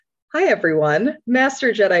Hi, everyone.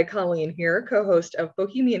 Master Jedi Colleen here, co host of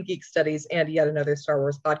Bohemian Geek Studies and yet another Star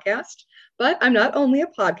Wars podcast. But I'm not only a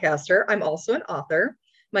podcaster, I'm also an author.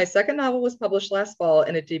 My second novel was published last fall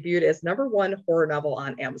and it debuted as #1 horror novel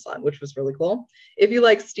on Amazon, which was really cool. If you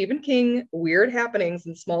like Stephen King, weird happenings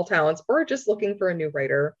in small towns, or just looking for a new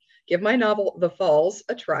writer, give my novel The Falls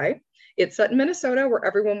a try. It's set in Minnesota where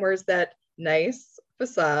everyone wears that nice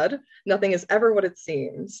facade. Nothing is ever what it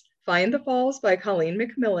seems. Find The Falls by Colleen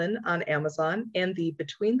McMillan on Amazon and the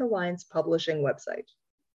Between the Lines publishing website.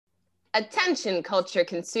 Attention, culture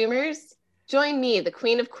consumers. Join me, the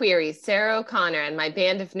Queen of Queries, Sarah O'Connor, and my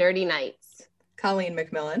band of nerdy knights. Colleen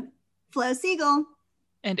McMillan. Flo Siegel.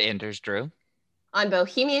 And Anders Drew. On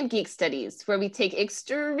Bohemian Geek Studies, where we take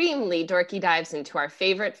extremely dorky dives into our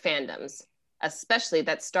favorite fandoms, especially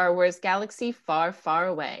that Star Wars galaxy far, far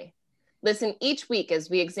away. Listen each week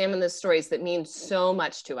as we examine the stories that mean so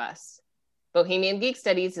much to us. Bohemian Geek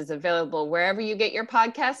Studies is available wherever you get your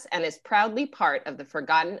podcasts and is proudly part of the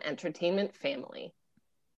Forgotten Entertainment family.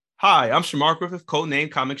 Hi, I'm Shamar Griffith,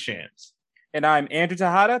 codename Comic Shams. And I'm Andrew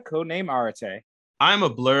Tejada, codename Arate. I'm a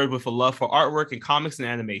blurred with a love for artwork and comics and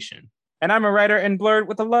animation. And I'm a writer and blurred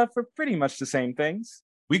with a love for pretty much the same things.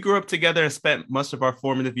 We grew up together and spent much of our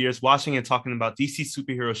formative years watching and talking about DC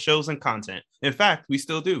superhero shows and content. In fact, we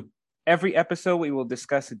still do. Every episode, we will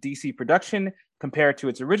discuss a DC production, compare it to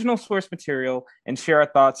its original source material, and share our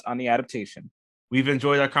thoughts on the adaptation. We've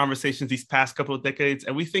enjoyed our conversations these past couple of decades,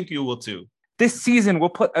 and we think you will too. This season, we'll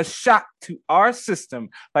put a shock to our system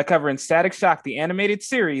by covering Static Shock, the animated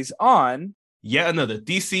series, on yet another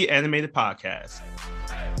DC animated podcast.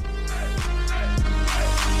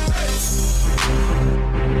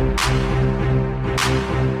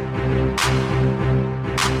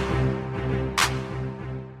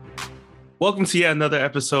 Welcome to yet another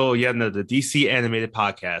episode, yet another DC animated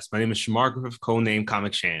podcast. My name is Shamar Griffith, codename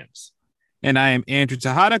Comic Shams. And I am Andrew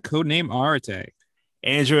Tejada, codename Arate.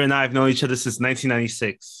 Andrew and I have known each other since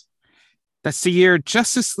 1996. That's the year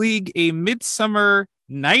Justice League: A Midsummer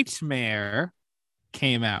Nightmare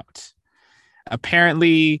came out.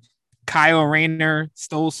 Apparently, Kyle Rayner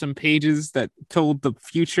stole some pages that told the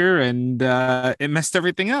future and it messed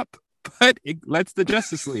everything up. But it lets the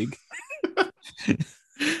Justice League.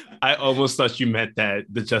 I almost thought you meant that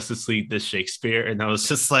the Justice League did Shakespeare, and I was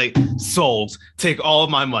just like, sold. Take all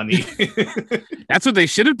of my money. That's what they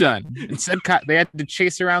should have done. Instead, they had to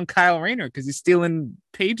chase around Kyle Rayner because he's stealing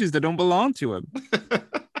pages that don't belong to him.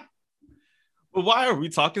 Well, why are we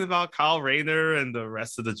talking about Kyle Rayner and the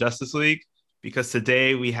rest of the Justice League? Because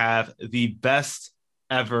today we have the best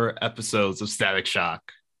ever episodes of Static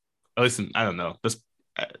Shock. Listen, I don't know.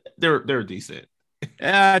 They're decent.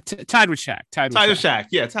 Tied with Shaq. Tied with Shaq.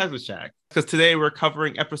 Yeah, tied with Shaq. Because today we're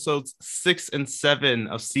covering episodes 6 and 7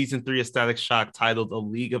 of season 3 of Static Shock, titled A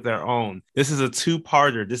League of Their Own. This is a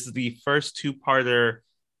two-parter. This is the first two-parter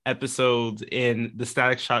episode in the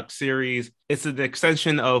Static Shock series. It's an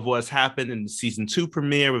extension of what's happened in the season 2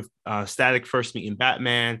 premiere with Static first meeting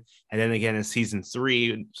Batman, and then again in season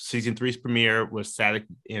 3. Season 3's premiere with Static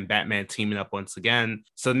and Batman teaming up once again.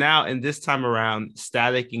 So now in this time around,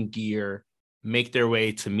 Static and Gear make their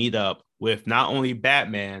way to meet up with not only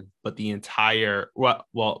Batman, but the entire, well,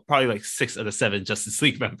 probably like 6 of the 7 Justice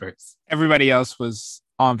League members. Everybody else was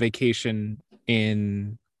on vacation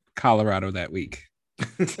in Colorado that week.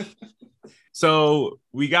 So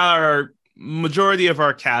we got our majority of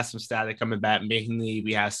our cast of Static coming back. Mainly,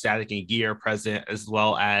 we have Static and Gear present, as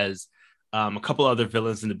well as a couple other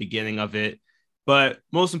villains in the beginning of it. But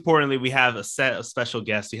most importantly, we have a set of special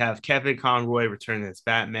guests. We have Kevin Conroy returning as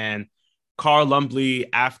Batman, Carl Lumbly,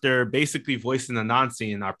 after basically voicing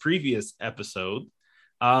Anansi in our previous episode.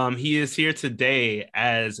 He is here today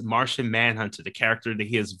as Martian Manhunter, the character that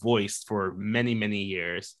he has voiced for many, many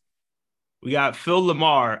years. We got Phil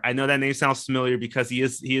Lamar. I know that name sounds familiar because he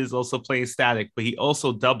is also playing Static, but he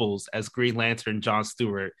also doubles as Green Lantern John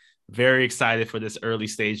Stewart. Very excited for this early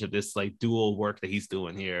stage of this like dual work that he's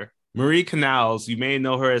doing here. Marie Canals, you may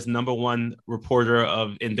know her as #1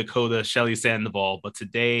 reporter in Dakota, Shelley Sandoval, but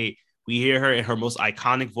today we hear her in her most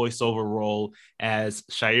iconic voiceover role as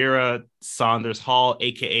Shaira Saunders Hall,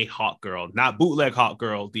 aka Hawk Girl. Not bootleg Hawk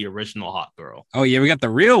Girl, the original Hawk Girl. Oh yeah, we got the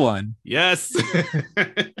real one. Yes.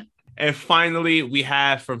 And finally, we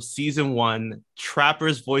have from season 1,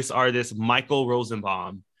 Trapper's voice artist Michael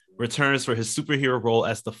Rosenbaum returns for his superhero role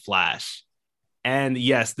as the Flash. And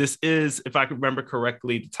yes, this is, if I can remember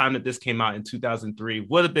correctly, the time that this came out in 2003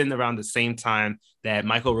 would have been around the same time that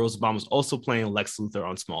Michael Rosenbaum was also playing Lex Luthor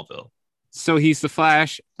on Smallville. So he's the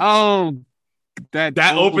Flash. Oh, that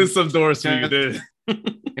opens some doors for you, dude.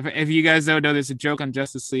 If you guys don't know, there's a joke on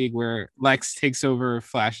Justice League where Lex takes over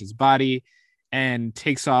Flash's body and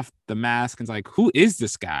takes off the mask and's like, "Who is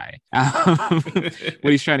this guy?"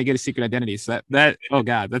 When he's trying to get a secret identity. So that oh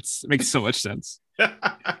god, that makes so much sense.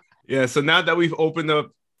 Yeah. So now that we've opened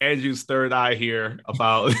up Andrew's third eye here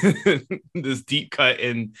about this deep cut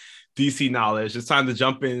in DC knowledge, it's time to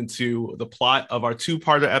jump into the plot of our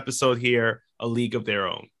two-parter episode here, A League of Their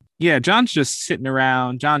Own. Yeah, John's just sitting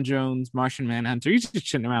around. John Jones, Martian Manhunter, he's just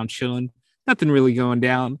sitting around chilling. Nothing really going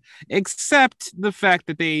down, except the fact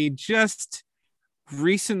that they just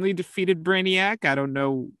recently defeated Brainiac. I don't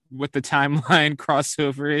know what the timeline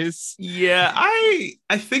crossover is. Yeah, I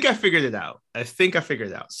think I figured it out.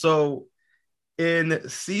 So in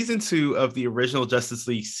season 2 of the original Justice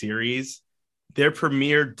League series, their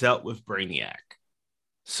premiere dealt with Brainiac.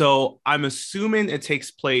 So I'm assuming it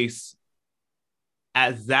takes place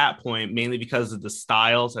at that point, mainly because of the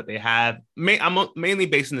styles that they have. I'm mainly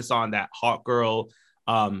basing this on that Hawkgirl.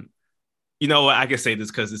 You know what? I can say this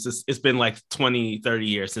because it's been like 20, 30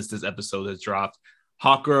 years since this episode has dropped.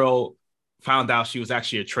 Hawkgirl found out she was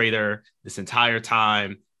actually a traitor this entire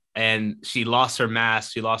time, and she lost her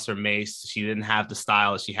mask, she lost her mace, she didn't have the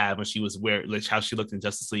style that she had when she was like how she looked in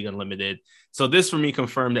Justice League Unlimited. So this for me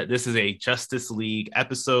confirmed that this is a Justice League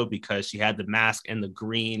episode because she had the mask and the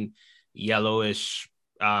green, yellowish,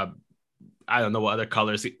 I don't know what other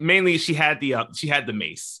colors. Mainly she had the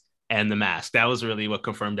mace and the mask. That was really what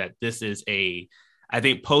confirmed that this is I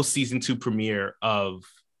think post season 2 premiere of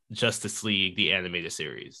Justice League, the animated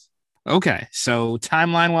series. Okay, so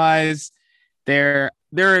timeline wise, they're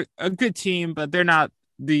a good team, but they're not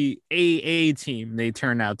the AA team they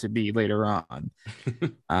turn out to be later on.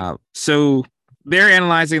 So they're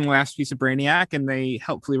analyzing the last piece of Brainiac, and they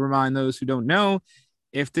helpfully remind those who don't know,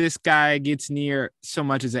 if this guy gets near so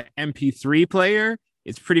much as an MP3 player,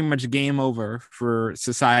 it's pretty much game over for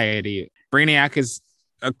society. Brainiac is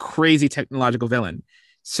a crazy technological villain.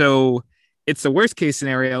 So it's the worst case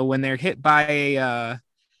scenario when they're hit by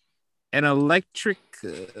an electric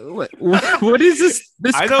what is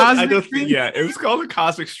this I don't think, yeah, it was called a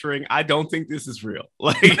cosmic string. I don't think this is real.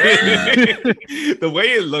 Like the way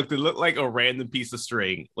it looked like a random piece of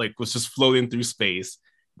string, like was just floating through space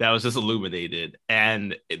that was just illuminated,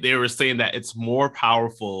 and they were saying that it's more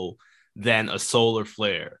powerful than a solar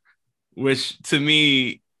flare, which to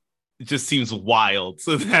me just seems wild.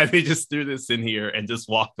 So that they just threw this in here and just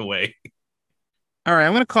walked away. All right,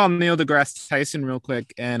 I'm going to call Neil deGrasse Tyson real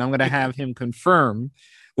quick, and I'm going to have him confirm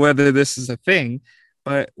whether this is a thing.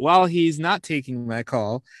 But while he's not taking my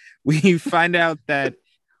call, we find out that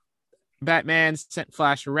Batman sent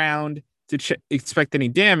Flash around to expect any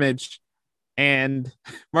damage, and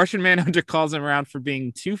Martian Manhunter calls him around for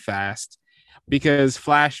being too fast because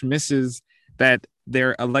Flash misses that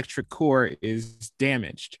their electric core is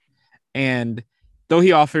damaged. And though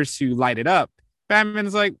he offers to light it up,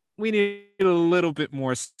 Batman's like, we need a little bit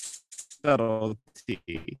more subtlety.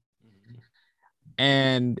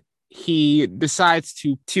 And he decides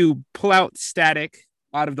to pull out Static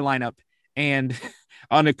out of the lineup and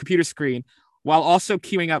on a computer screen while also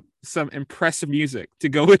queuing up some impressive music to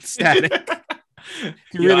go with Static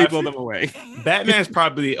to really blow them away. Batman's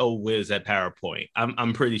probably a whiz at PowerPoint.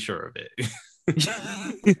 I'm pretty sure of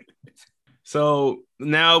it. So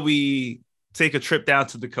now we take a trip down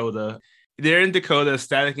to Dakota. They're in Dakota.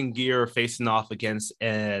 Static and Gear are facing off against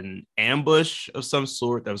an ambush of some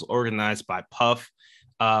sort that was organized by Puff.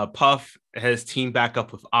 Puff has teamed back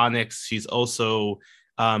up with Onyx. She's also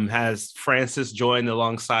has Francis joined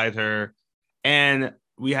alongside her. And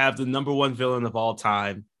we have the number one villain of all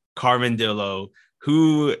time, Carmen Dillo,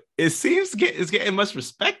 who it seems is getting much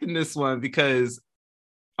respect in this one because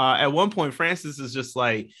at one point, Francis is just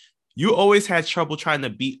like, you always had trouble trying to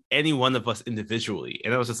beat any one of us individually.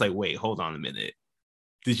 And I was just like, wait, hold on a minute.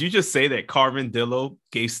 Did you just say that Carmen Dillo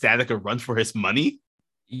gave Static a run for his money?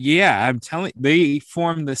 Yeah, I'm telling you, they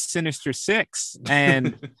formed the Sinister Six,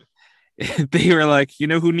 and they were like, you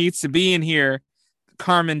know who needs to be in here?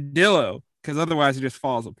 Carmen Dillo, because otherwise it just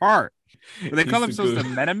falls apart. But they call themselves the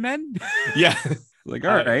Meta Men? Yeah. Like,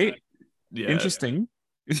 all right. Yeah. Interesting.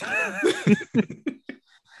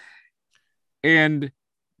 And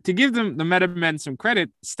to give them the Meta Men some credit,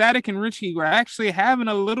 Static and Richie were actually having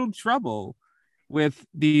a little trouble with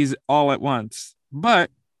these all at once.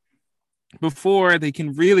 But before they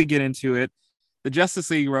can really get into it, the Justice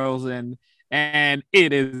League rolls in, and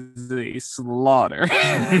it is a slaughter.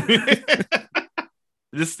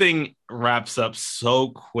 This thing wraps up so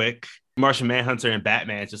quick. Martian Manhunter and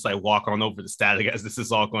Batman just like walk on over the Static as this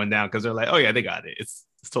is all going down because they're like, oh yeah, they got it. It's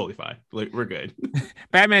totally fine. Like, we're good.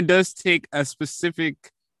 Batman does take a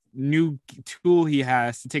specific new tool he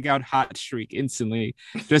has to take out Hot Streak instantly,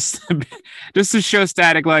 just to show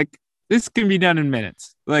Static like this can be done in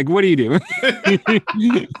minutes. Like, what are you doing?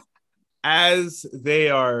 As they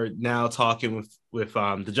are now talking with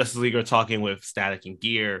the Justice League are talking with Static and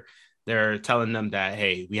Gear, they're telling them that,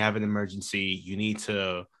 hey, we have an emergency. You need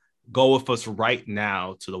to go with us right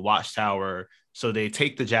now to the Watchtower. So they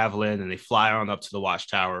take the Javelin and they fly on up to the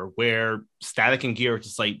Watchtower, where Static and Gear are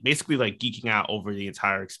just like basically like geeking out over the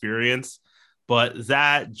entire experience. But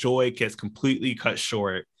that joy gets completely cut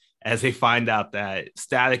short as they find out that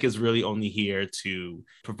Static is really only here to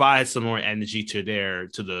provide some more energy to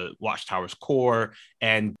the Watchtower's core.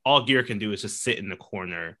 And all Gear can do is just sit in the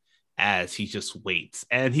corner as he just waits.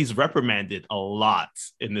 And he's reprimanded a lot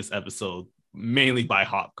in this episode, mainly by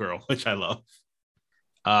Hawkgirl, which I love.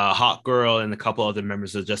 Hawkgirl and a couple other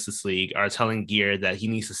members of Justice League are telling Gear that he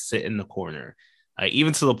needs to sit in the corner.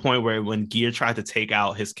 Even to the point where when Gear tried to take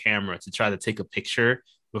out his camera to try to take a picture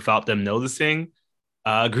without them noticing,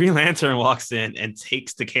 Green Lantern walks in and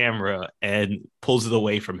takes the camera and pulls it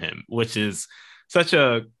away from him, which is such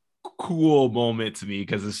a cool moment to me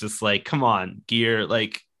because it's just like, come on, Gear,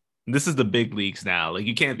 like this is the big leagues now. Like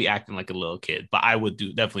you can't be acting like a little kid, but I would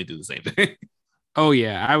definitely do the same thing. Oh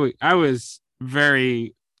yeah, I was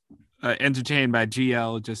very entertained by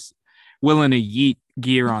GL just willing to yeet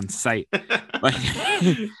Gear on sight. Like,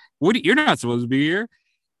 you're not supposed to be here.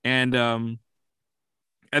 And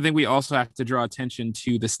I think we also have to draw attention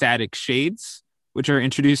to the Static shades, which are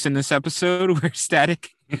introduced in this episode, where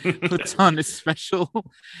Static puts on a special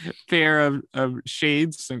pair of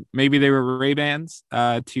shades. So maybe they were Ray-Bans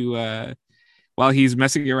while he's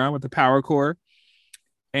messing around with the power core.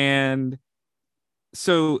 And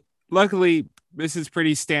so luckily, this is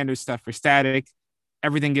pretty standard stuff for Static.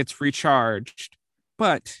 Everything gets recharged,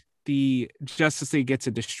 but the Justice League gets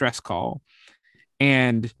a distress call.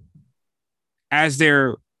 And as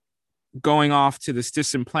they're going off to this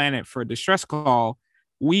distant planet for a distress call,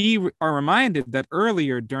 we are reminded that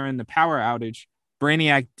earlier during the power outage,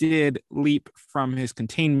 Brainiac did leap from his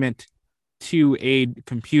containment to a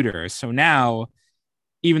computer. So now,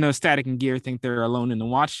 even though Static and Gear think they're alone in the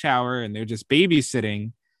Watchtower and they're just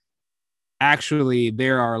babysitting, actually they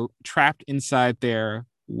are trapped inside there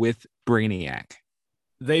with Brainiac.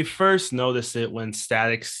 They first notice it when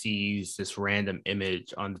Static sees this random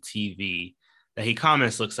image on the TV that he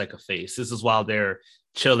comments looks like a face. This is while they're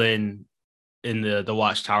chilling in the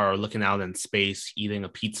Watchtower, looking out in space, eating a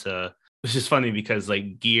pizza. Which is funny because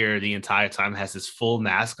like Gear the entire time has his full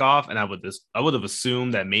mask off, and I would have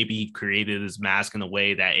assumed that maybe he created his mask in a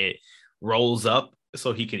way that it rolls up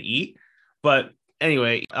so he can eat. But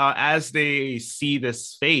anyway, as they see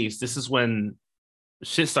this face, this is when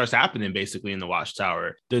shit starts happening basically in the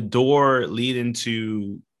Watchtower. The door leading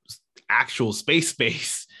to actual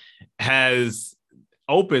space has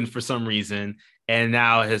opened for some reason, and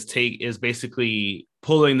now is basically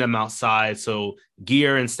pulling them outside. So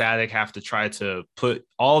Gear and Static have to try to put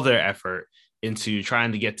all their effort into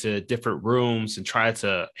trying to get to different rooms and try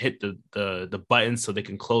to hit the buttons so they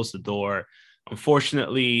can close the door.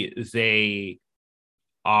 Unfortunately, they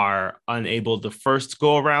are unable the first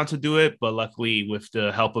go around to do it, but luckily with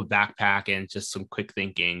the help of Backpack and just some quick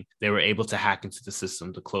thinking, they were able to hack into the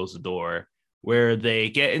system to close the door, where they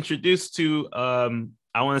get introduced to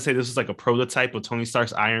I want to say this is like a prototype of Tony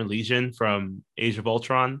Stark's Iron Legion from Age of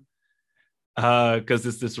Ultron, because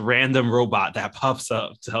it's this random robot that pops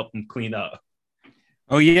up to help them clean up.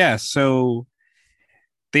 Oh yeah, so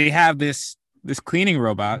they have this cleaning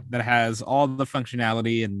robot that has all the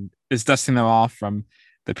functionality and is dusting them off from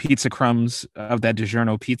the pizza crumbs of that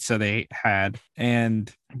DiGiorno pizza they had.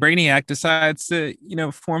 And Brainiac decides to,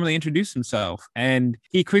 formally introduce himself. And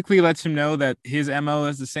he quickly lets him know that his MO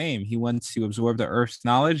is the same. He wants to absorb the Earth's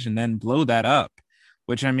knowledge and then blow that up.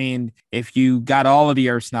 Which, I mean, if you got all of the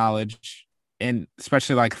Earth's knowledge, and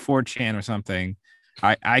especially like 4chan or something,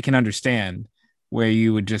 I can understand where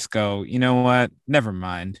you would just go, you know what? Never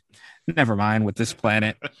mind with this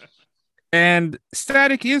planet. And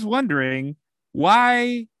Static is wondering,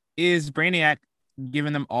 why is Brainiac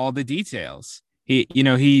giving them all the details? He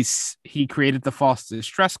created the false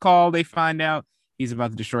distress call. They find out he's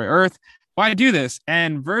about to destroy Earth. Why do this?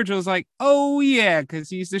 And Virgil's like, oh yeah, because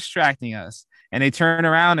he's distracting us. And they turn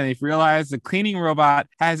around and they realize the cleaning robot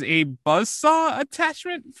has a buzzsaw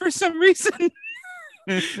attachment for some reason.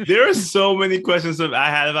 There are so many questions that I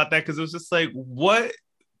had about that, because it was just like, what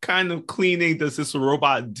kind of cleaning does this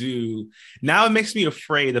robot do? Now it makes me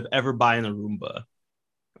afraid of ever buying a Roomba.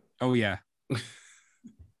 Oh yeah.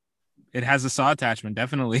 It has a saw attachment,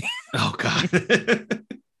 definitely. Oh god.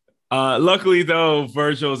 Luckily, though,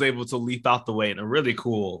 Virgil was able to leap out the way in a really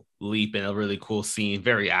cool leap and a really cool scene,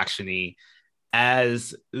 very actiony,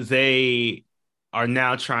 as they are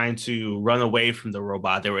now trying to run away from the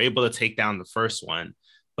robot. They were able to take down the first one,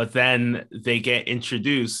 but then they get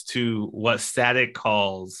introduced to what Static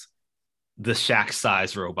calls the Shack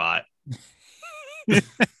size robot.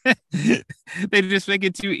 They just make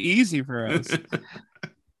it too easy for us.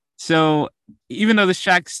 So even though the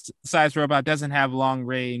Shack size robot doesn't have long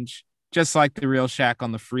range, just like the real Shaq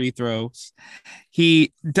on the free throws,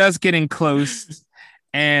 he does get in close.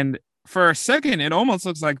 And for a second, it almost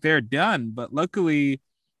looks like they're done. But luckily,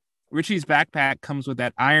 Richie's backpack comes with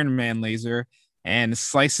that Iron Man laser and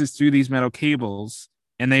slices through these metal cables,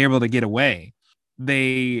 and they're able to get away.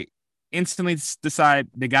 They instantly decide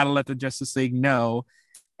they got to let the Justice League know.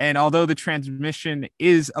 And although the transmission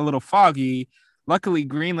is a little foggy, luckily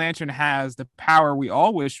Green Lantern has the power we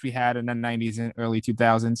all wish we had in the 90s and early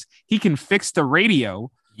 2000s. He can fix the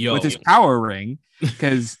radio with his power ring,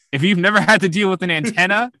 because if you've never had to deal with an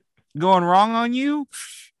antenna going wrong on you,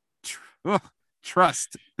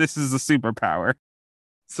 trust, this is a superpower.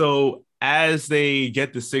 So as they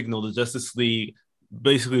get the signal, the Justice League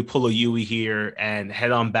basically pull a Yui here and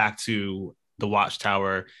head on back to the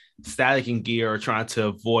Watchtower. Static and Gear are trying to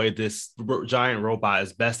avoid this giant robot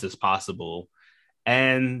as best as possible.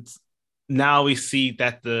 And now we see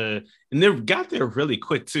that and they got there really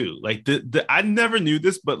quick too. Like I never knew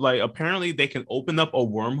this, but like apparently they can open up a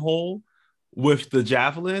wormhole with the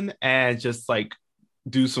Javelin and just like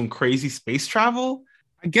do some crazy space travel.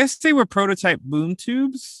 I guess they were prototype boom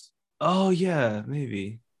tubes. Oh yeah,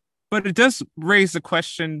 maybe. But it does raise the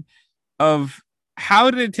question of how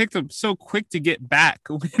did it take them so quick to get back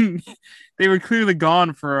when they were clearly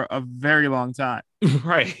gone for a very long time?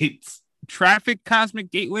 Right. Traffic cosmic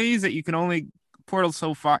gateways that you can only portal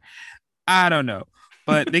so far. I don't know,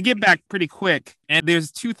 but they get back pretty quick. And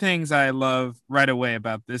there's two things I love right away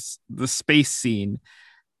about the space scene.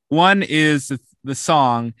 One is the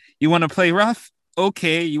song. You want to play rough?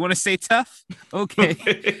 Okay. You want to say tough?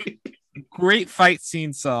 Okay. Great fight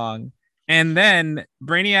scene song. And then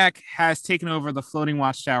Brainiac has taken over the floating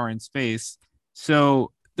watchtower in space.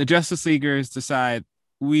 So the Justice Leaguers decide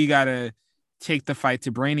we got to take the fight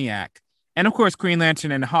to Brainiac. And of course, Green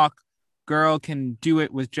Lantern and Hawk Girl can do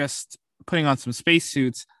it with just putting on some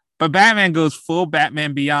spacesuits. But Batman goes full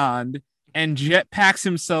Batman Beyond and jetpacks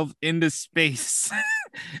himself into space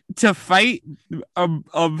to fight a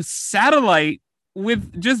satellite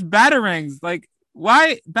with just batarangs. Like,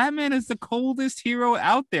 why? Batman is the coldest hero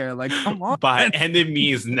out there. Like, come on. By any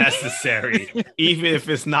means necessary, even if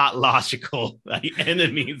it's not logical. Like,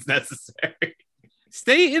 any means necessary.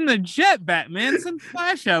 Stay in the jet, Batman. Send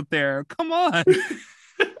Flash out there. Come on.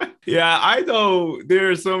 Yeah, I know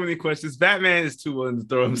there are so many questions. Batman is too willing to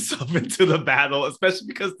throw himself into the battle, especially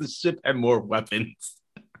because the ship had more weapons.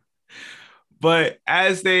 But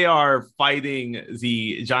as they are fighting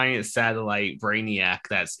the giant satellite Brainiac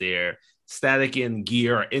that's there, Static and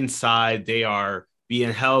Gear are inside. They are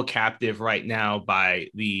being held captive right now by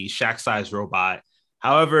the Shack-sized robot.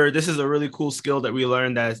 However, this is a really cool skill that we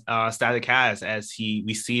learned that Static has, as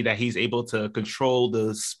we see that he's able to control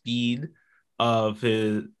the speed of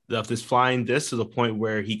this flying disc to the point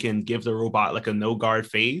where he can give the robot like a no guard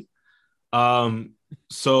fade.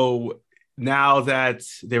 So now that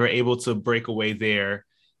they were able to break away there,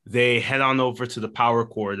 they head on over to the power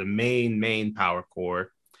core, the main power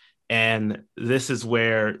core. And this is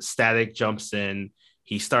where Static jumps in.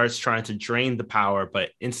 He starts trying to drain the power,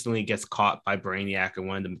 but instantly gets caught by Brainiac and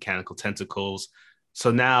one of the mechanical tentacles.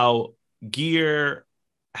 So now Gear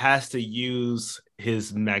has to use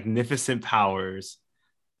his magnificent powers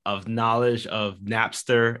of knowledge of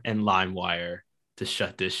Napster and LimeWire to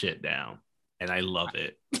shut this shit down. And I love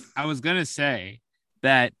it. I was going to say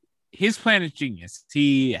that his plan is genius.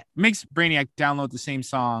 He makes Brainiac download the same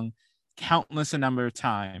song countless a number of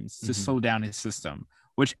times to slow down his system,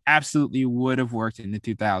 which absolutely would have worked in the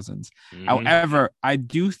 2000s. However, I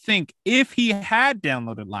do think if he had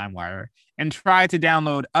downloaded LimeWire and tried to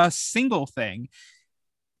download a single thing,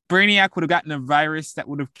 Brainiac would have gotten a virus that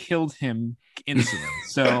would have killed him instantly.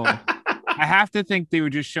 So I have to think they were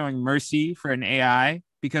just showing mercy for an AI,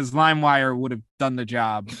 because LimeWire would have done the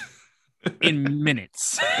job in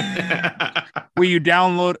minutes. Where you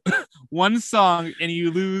download one song and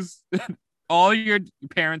you lose all your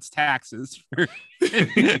parents' taxes.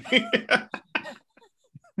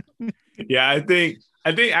 Yeah, I think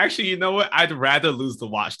actually, you know what? I'd rather lose the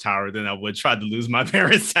Watchtower than I would try to lose my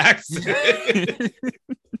parents' taxes.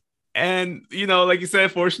 And, you know, like you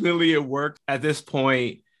said, fortunately it worked. At this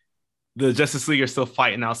point, the Justice League are still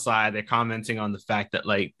fighting outside. They're commenting on the fact that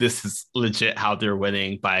like this is legit how they're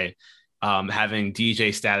winning by having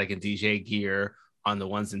DJ Static and DJ Gear on the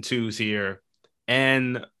ones and twos here.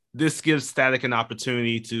 And this gives Static an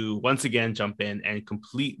opportunity to once again jump in and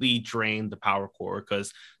completely drain the power core,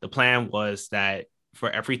 because the plan was that for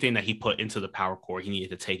everything that he put into the power core, he needed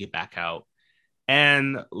to take it back out.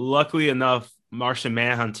 And luckily enough, Martian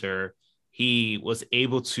Manhunter, he was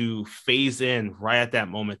able to phase in right at that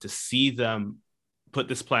moment to see them put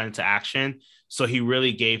this plan into action. So he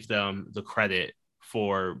really gave them the credit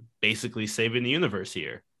for basically saving the universe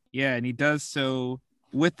here. Yeah, and he does so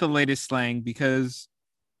with the latest slang, because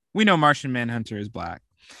we know Martian Manhunter is black.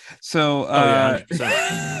 So, yeah,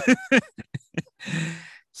 100%.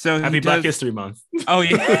 So happy Black History Month. Oh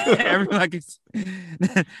yeah, every Black is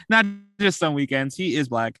not just on weekends. He is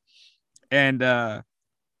black, and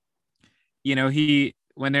he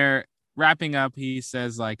when they're wrapping up, he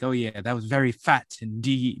says like, "Oh yeah, that was very fat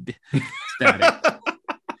indeed." Static,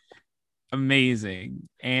 amazing,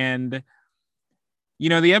 and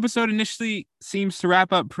the episode initially seems to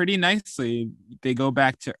wrap up pretty nicely. They go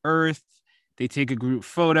back to Earth, they take a group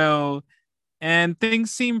photo, and things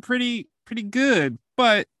seem pretty good.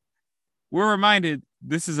 But we're reminded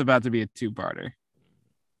this is about to be a two-parter.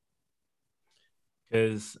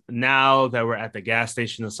 Because now that we're at the gas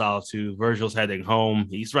station of Solitude, Virgil's heading home.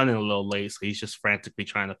 He's running a little late, so he's just frantically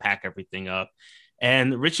trying to pack everything up.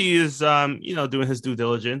 And Richie is, doing his due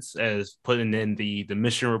diligence as putting in the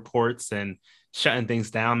mission reports and shutting things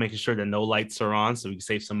down, making sure that no lights are on so we can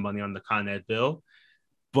save some money on the Con Ed bill.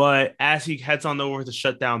 But as he heads on over to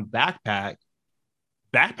shut down Backpack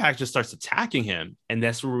just starts attacking him. And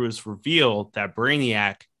that's where it was revealed that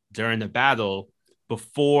Brainiac, during the battle,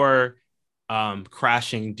 before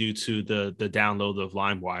crashing due to the download of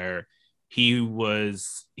LimeWire, he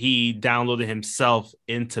downloaded himself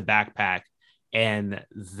into Backpack. And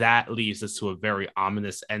that leads us to a very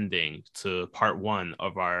ominous ending to part 1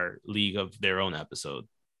 of our League of Their Own episode.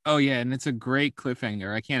 Oh yeah, and it's a great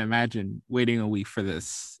cliffhanger. I can't imagine waiting a week for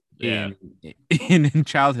this in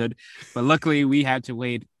childhood, but luckily we had to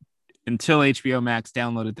wait until HBO Max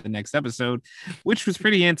downloaded the next episode, which was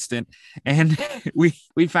pretty instant. And we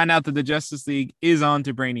found out that the Justice League is on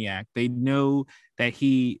to Brainiac. They know that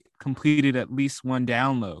he completed at least one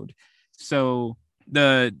download. So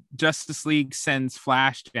the Justice League sends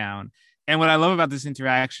Flash down. And what I love about this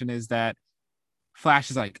interaction is that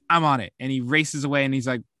Flash is like, I'm on it. And he races away and he's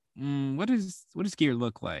like, what does Gear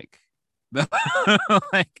look like?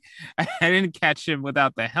 Like, I didn't catch him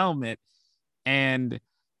without the helmet. And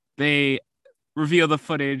they reveal the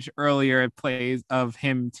footage earlier it plays of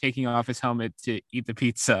him taking off his helmet to eat the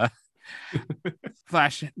pizza.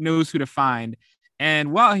 Flash knows who to find.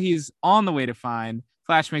 And while he's on the way to find,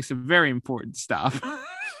 Flash makes a very important stop.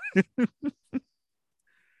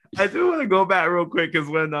 I do want to go back real quick, because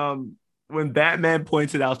when Batman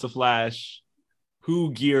pointed out to Flash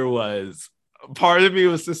who Gear was, part of me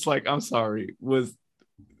was just like, I'm sorry,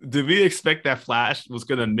 did we expect that Flash was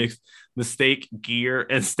gonna mistake Gear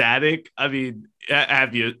and Static? I mean,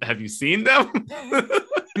 have you seen them?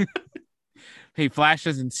 Hey, Flash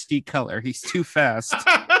doesn't see color. He's too fast.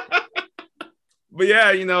 But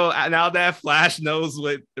yeah, now that Flash knows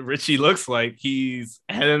what Richie looks like, he's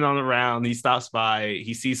heading on around. He stops by.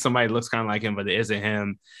 He sees somebody that looks kind of like him, but it isn't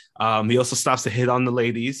him. He also stops to hit on the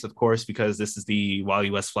ladies, of course, because this is the Wally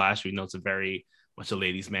West Flash. We know it's a very much a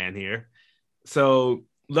ladies' man here. So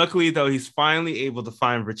luckily, though, he's finally able to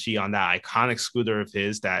find Richie on that iconic scooter of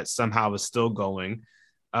his that somehow is still going.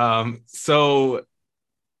 So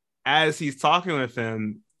as he's talking with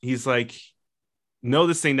him, he's like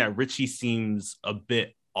noticing that Richie seems a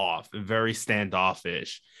bit off, very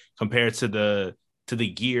standoffish compared to the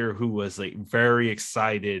Gear, who was like very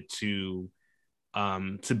excited to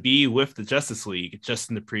be with the Justice League just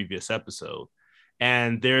in the previous episode.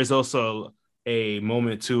 And there's also a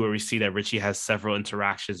moment too where we see that Richie has several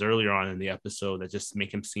interactions earlier on in the episode that just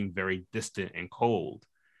make him seem very distant and cold.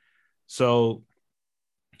 So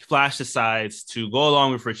Flash decides to go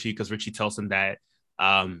along with Richie because Richie tells him that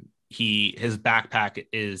his backpack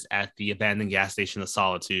is at the abandoned gas station of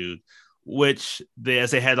Solitude, which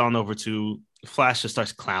as they head on over to, Flash just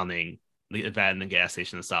starts clowning the abandoned gas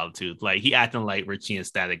station of Solitude. Like, he acting like Richie and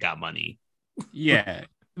Static got money. Yeah.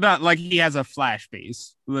 Not like he has a Flash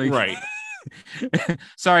base. Like, right.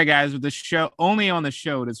 Sorry, guys, with the show, only on the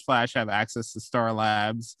show does Flash have access to Star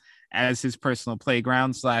Labs as his personal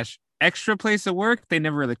playground / extra place of work. They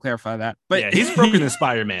never really clarify that. But yeah, he's broken in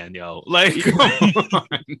Spider-Man, yo. Like, come on.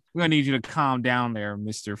 We're gonna need you to calm down there,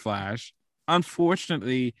 Mr. Flash.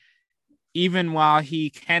 Unfortunately, even while he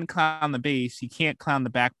can clown the base, he can't clown the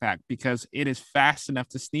backpack because it is fast enough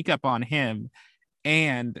to sneak up on him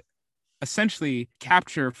and essentially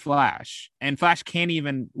capture Flash. And Flash can't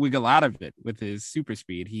even wiggle out of it with his super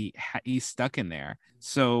speed. He's stuck in there.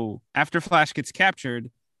 So after Flash gets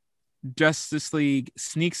captured, Justice League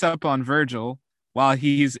sneaks up on Virgil while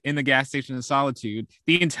he's in the gas station of Solitude.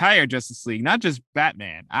 The entire Justice League, not just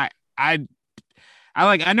Batman. I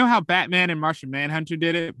know how Batman and Martian Manhunter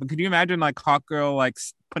did it, but could you imagine like Hawkgirl like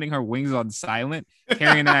putting her wings on silent,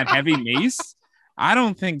 carrying that heavy mace? I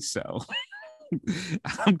don't think so.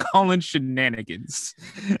 I'm calling shenanigans.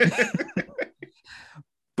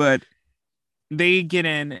 But they get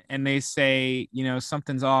in and they say, you know,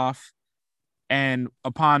 something's off. And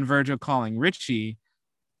upon Virgil calling Richie,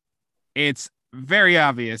 it's very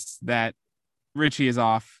obvious that Richie is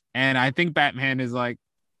off. And I think Batman is like,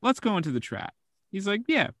 let's go into the trap. He's like,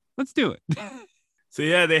 yeah, let's do it. So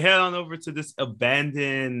yeah, they head on over to this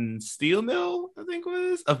abandoned steel mill, I think it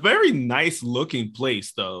was. A very nice looking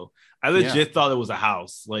place though. I legit thought it was a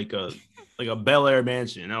house, like a Bel Air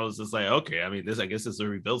mansion. I was just like, okay, I mean, I guess it's a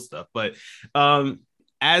rebuild stuff. But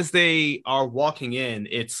as they are walking in,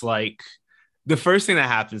 it's like the first thing that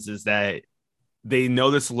happens is that they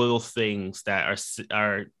notice little things that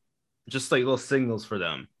are just like little signals for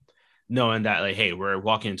them, knowing that like, hey, we're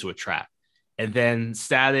walking into a trap. And then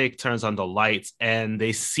Static turns on the lights and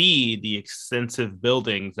they see the extensive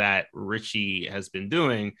building that Richie has been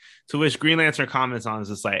doing, to which Green Lantern comments on is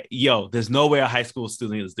just like, yo, there's no way a high school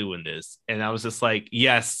student is doing this. And I was just like,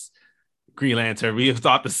 yes, Green Lantern, we have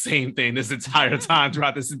thought the same thing this entire time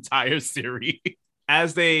throughout this entire series.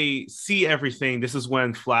 As they see everything, this is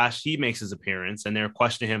when Flash, he makes his appearance and they're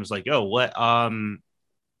questioning him. It's like, yo, what,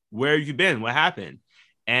 where have you been? What happened?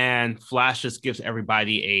 And Flash just gives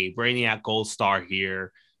everybody a Brainiac Gold Star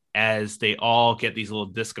here as they all get these little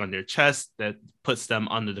discs on their chest that puts them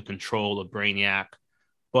under the control of Brainiac.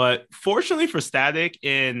 But fortunately for Static,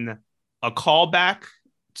 in a callback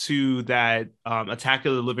to that Attack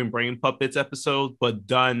of the Living Brain Puppets episode, but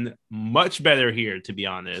done much better here, to be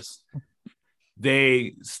honest,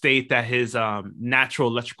 they state that his natural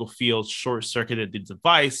electrical field short-circuited the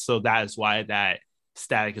device, so that is why that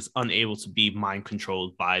Static is unable to be mind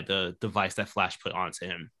controlled by the device that Flash put onto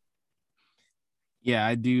him. Yeah,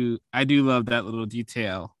 I do love that little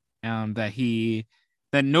detail, that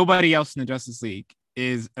nobody else in the Justice League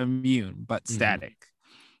is immune but Static.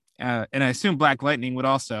 And I assume Black Lightning would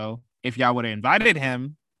also, if y'all would have invited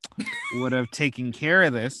him, would have taken care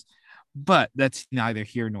of this, but that's neither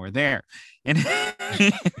here nor there. And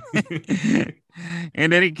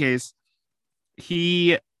in any case,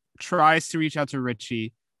 he tries to reach out to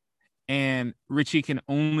Richie, and Richie can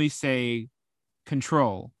only say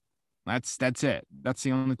control. That's it. That's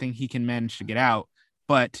the only thing he can manage to get out.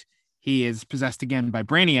 But he is possessed again by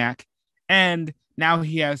Brainiac, and now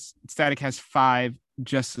Static has 5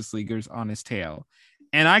 Justice Leaguers on his tail.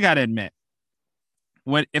 And I gotta admit,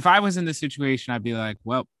 if I was in this situation, I'd be like,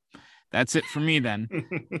 well, that's it for me then.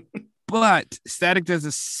 But Static does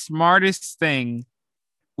the smartest thing,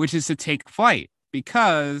 which is to take flight,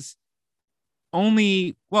 because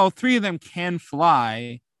 3 of them can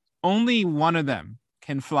fly. Only one of them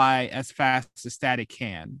can fly as fast as Static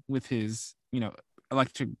can with his,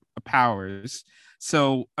 electric powers.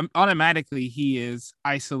 So automatically he is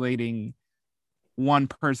isolating one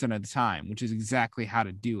person at a time, which is exactly how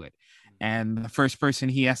to do it. And the first person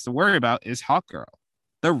he has to worry about is Hawkgirl,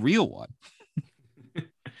 the real one.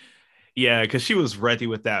 Yeah, because she was ready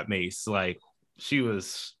with that mace. Like she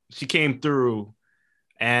came through.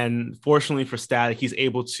 And fortunately for Static, he's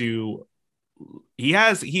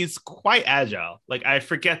quite agile. Like I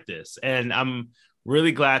forget this. And I'm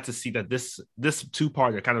really glad to see that this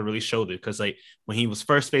two-parter kind of really showed it. Because like when he was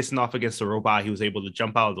first facing off against the robot, he was able to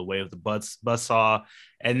jump out of the way of the buzzsaw.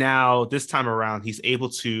 And now this time around, he's able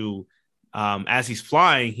to, as he's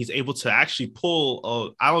flying, he's able to actually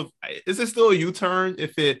pull is it still a U-turn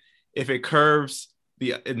if it curves?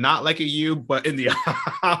 Not like a U, but in the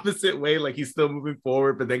opposite way, like he's still moving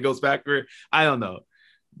forward, but then goes backward. I don't know,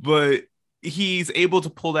 but he's able to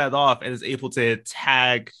pull that off and is able to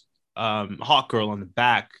tag Hawkgirl on the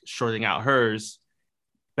back, shorting out hers.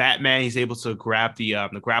 Batman, he's able to grab the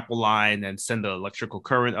grapple line and send the electrical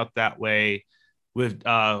current up that way. With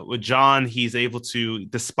John, he's able to,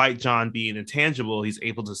 despite John being intangible, he's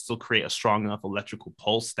able to still create a strong enough electrical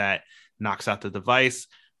pulse that knocks out the device.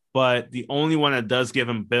 But the only one that does give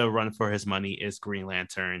him a bit of run for his money is Green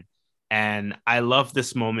Lantern. And I love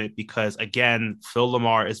this moment because, again, Phil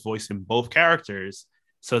LaMarr is voicing both characters.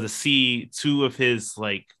 So to see 2 of his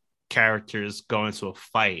like characters go into a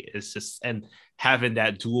fight. It's just, and having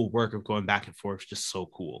that dual work of going back and forth is just so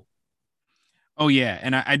cool. Oh yeah,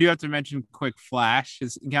 and I do have to mention quick Flash.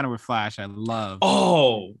 His encounter with Flash, I love.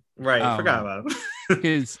 Oh, right, forgot about him.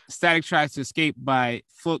 Because Static tries to escape by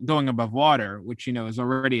going above water, which is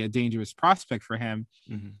already a dangerous prospect for him.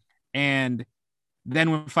 Mm-hmm. And then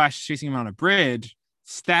when Flash is chasing him on a bridge,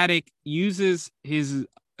 Static uses his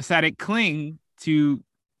static cling to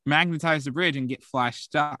magnetize the bridge and get Flash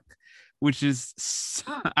stuck, which is,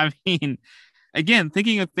 I mean, again,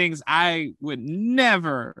 thinking of things I would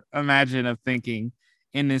never imagine of thinking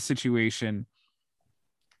in this situation.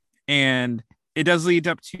 And it does lead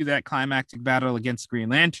up to that climactic battle against Green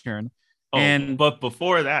Lantern. But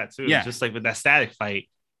before that, too, just like with that Static fight.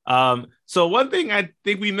 So one thing I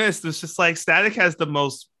think we missed is just like Static has the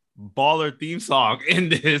most baller theme song in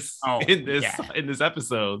this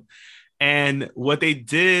episode. And what they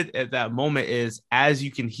did at that moment is, as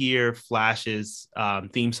you can hear Flash's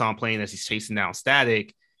theme song playing as he's chasing down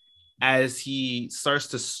Static, as he starts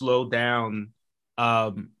to slow down,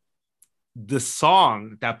 the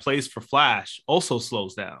song that plays for Flash also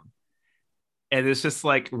slows down. And it's just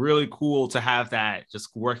like really cool to have that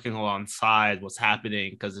just working alongside what's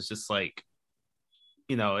happening, because it's just like,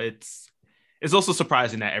 it's also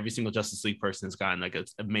surprising that every single Justice League person has gotten like a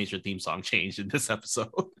major theme song change in this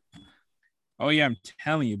episode. Oh yeah, I'm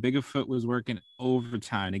telling you, Bigfoot was working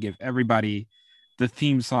overtime to give everybody the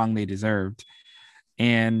theme song they deserved.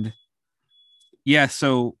 And yeah,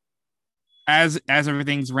 so as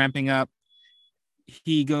everything's ramping up,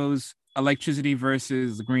 he goes electricity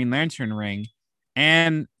versus the Green Lantern ring,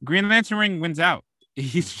 and Green Lantern ring wins out.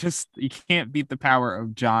 You can't beat the power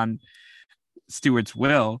of John Stewart's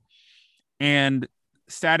will. And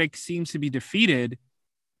Static seems to be defeated,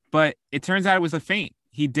 but it turns out it was a feint.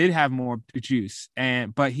 He did have more juice,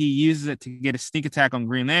 but he uses it to get a sneak attack on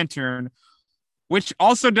Green Lantern, which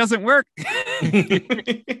also doesn't work.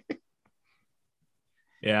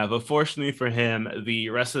 Yeah, but fortunately for him, the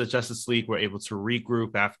rest of the Justice League were able to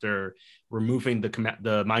regroup after removing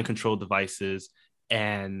the mind control devices,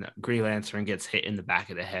 and Green Lantern gets hit in the back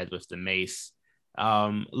of the head with the mace.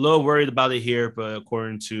 A little worried about it here, but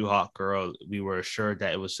according to Hawkgirl, we were assured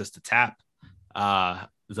that it was just a tap.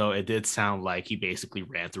 Though it did sound like he basically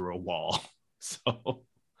ran through a wall. So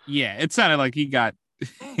yeah, it sounded like he got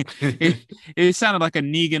it sounded like a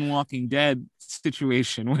Negan Walking Dead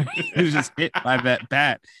situation where he was just hit by that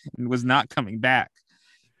bat and was not coming back.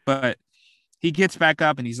 But he gets back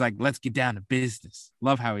up and he's like, let's get down to business.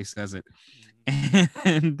 Love how he says it.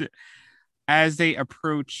 And as they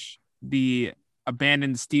approach the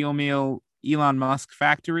abandoned steel mill Elon Musk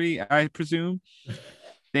factory, I presume,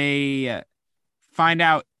 they find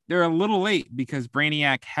out they're a little late because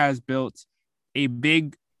Brainiac has built a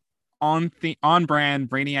big on-brand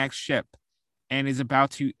Brainiac ship and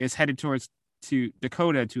is headed towards to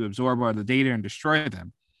Dakota to absorb all the data and destroy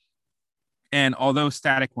them. And although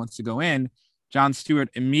Static wants to go in, John Stewart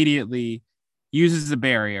immediately uses the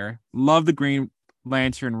barrier. Love the Green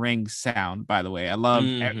Lantern ring sound, by the way. I love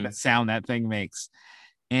the sound that thing makes.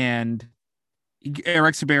 And he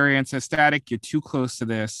erects a barrier and says, Static, you're too close to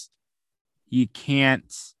this. You can't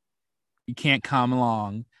come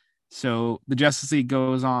along. So the Justice League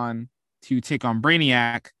goes on to take on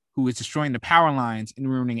Brainiac, who is destroying the power lines and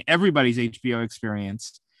ruining everybody's HBO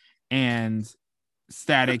experience. And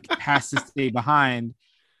Static has to stay behind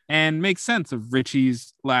and make sense of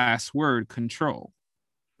Richie's last word, control.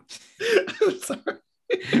 I'm sorry.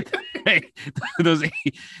 Hey,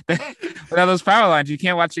 without those power lines, you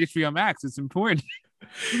can't watch HBO Max. It's important.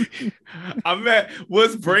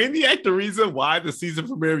 Was Brainiac the reason why the season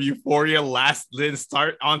premiere of Euphoria didn't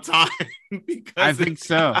start on time? Because I think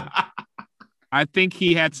so. I think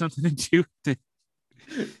he had something to do with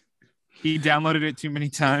it. He downloaded it too many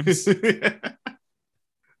times.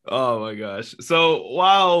 Oh my gosh. So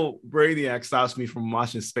while Brainiac stops me from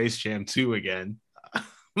watching Space Jam 2 again,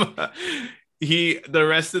 the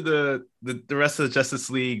rest of the Justice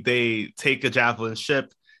League, they take a Javelin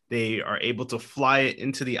ship. They are able to fly it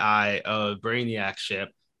into the eye of Brainiac's ship,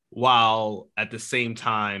 while at the same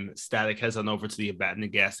time, Static heads on over to the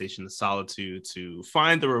abandoned gas station, the Solitude, to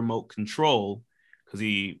find the remote control, because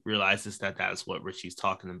he realizes that that's what Richie's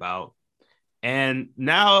talking about. And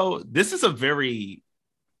now this is a very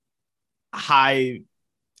high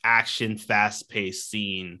action, fast paced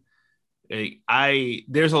scene.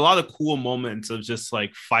 There's a lot of cool moments of just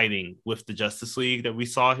like fighting with the Justice League that we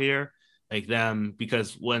saw here. Like them,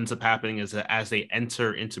 because what ends up happening is that as they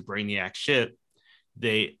enter into Brainiac's ship,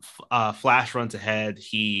 Flash runs ahead.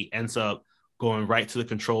 He ends up going right to the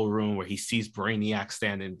control room where he sees Brainiac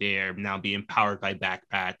standing there, now being powered by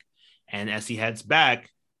Backpack. And as he heads back,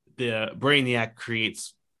 the Brainiac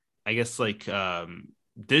creates, I guess, like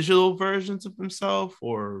digital versions of himself,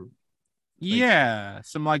 or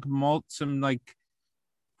some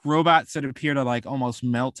robots that appear to like almost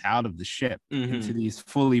melt out of the ship into these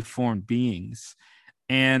fully formed beings,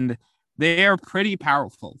 and they are pretty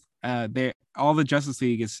powerful. All the Justice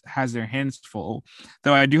League has their hands full,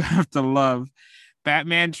 though. I do have to love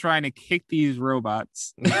Batman trying to kick these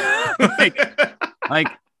robots. like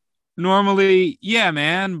normally, yeah,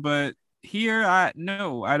 man, but here, I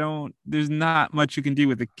don't. There's not much you can do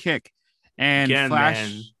with a kick. And again,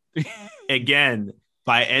 Flash, again,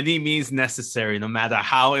 by any means necessary, no matter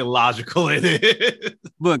how illogical it is.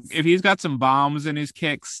 Look, if he's got some bombs in his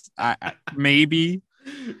kicks, maybe,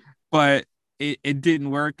 but it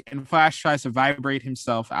didn't work. And Flash tries to vibrate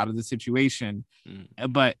himself out of the situation,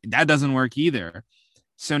 but that doesn't work either.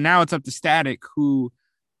 So now it's up to Static, who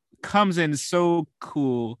comes in so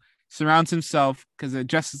cool, surrounds himself because the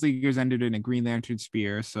Justice Leaguers ended in a Green Lantern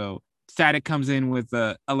spear. So Static comes in with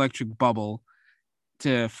the electric bubble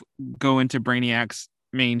to go into Brainiac's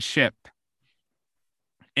main ship.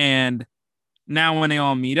 And now when they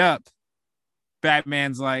all meet up,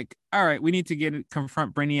 Batman's like, all right, we need to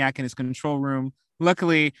confront Brainiac in his control room.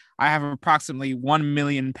 Luckily, I have approximately 1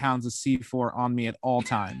 million pounds of C4 on me at all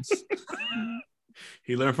times.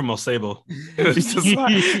 He learned from Osebo. Just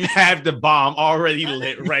like, have the bomb already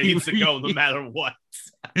lit, ready to go no matter what.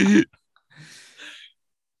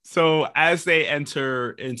 So as they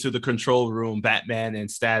enter into the control room, Batman and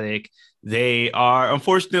Static, they are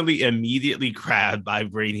unfortunately immediately grabbed by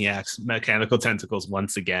Brainiac's mechanical tentacles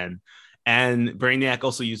once again. And Brainiac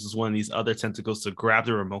also uses one of these other tentacles to grab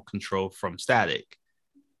the remote control from Static.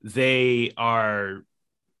 They are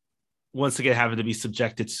once again having to be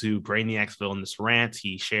subjected to Brainiac's villainous rant.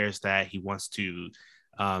 He shares that he wants to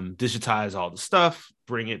digitize all the stuff,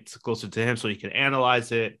 bring it closer to him so he can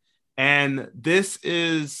analyze it. And this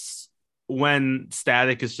is when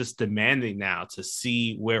Static is just demanding now to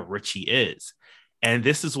see where Richie is. And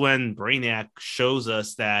this is when Brainiac shows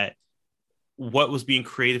us that what was being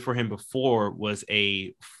created for him before was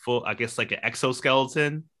a full, I guess, like an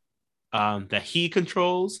exoskeleton that he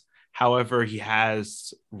controls. However, he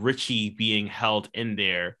has Richie being held in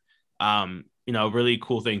there. Really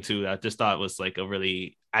cool thing too. I just thought was like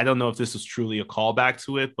I don't know if this was truly a callback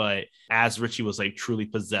to it, but as Richie was like truly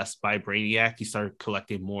possessed by Brainiac, he started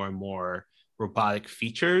collecting more and more robotic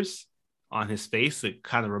features on his face. It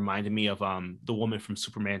kind of reminded me of the woman from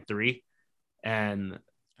Superman 3. And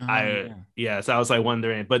so I was like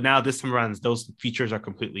wondering, but now this time around, those features are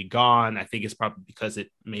completely gone. I think it's probably because it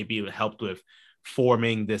helped with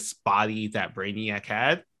forming this body that Brainiac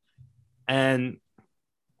had. And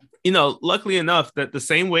luckily enough, that the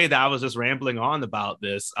same way that I was just rambling on about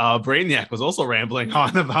this, Brainiac was also rambling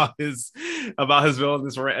on about his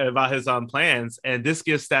villainous, about his plans, and this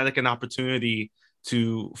gives Static an opportunity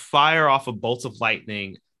to fire off a bolt of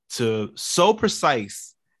lightning so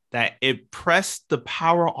precise that it pressed the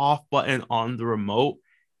power off button on the remote.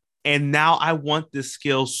 And now I want this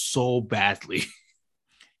skill so badly.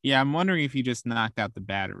 Yeah, I'm wondering if he just knocked out the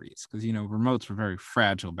batteries because remotes were very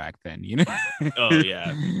fragile back then. Oh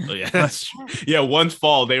yeah. That's true. Yeah, one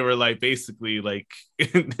fall they were like basically like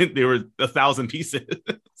they were 1,000 pieces.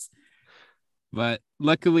 But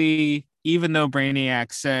luckily, even though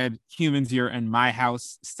Brainiac said humans, you're in my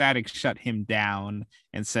house, Static shut him down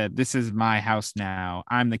and said, "This is my house now.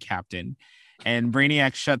 I'm the captain." And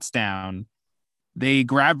Brainiac shuts down. They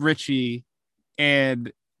grab Richie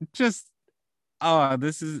and just. Oh,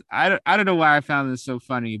 this is I don't know why I found this so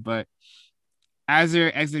funny, but as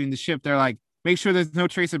they're exiting the ship, they're like, make sure there's no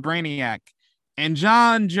trace of Brainiac. And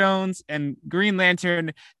John Jones and Green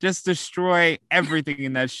Lantern just destroy everything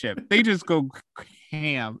in that ship. They just go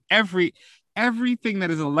ham. Everything that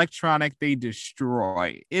is electronic, they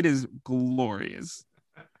destroy. It is glorious.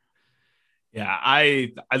 Yeah,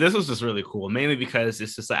 this was just really cool, mainly because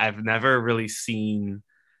it's just I've never really seen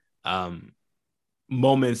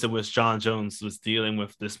moments in which John Jones was dealing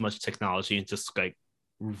with this much technology and just like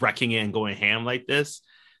wrecking it and going ham like this.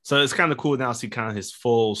 So it's kind of cool now to see kind of his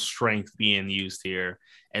full strength being used here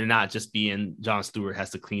and not just being John Stewart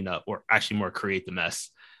has to clean up or actually more create the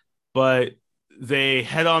mess. But they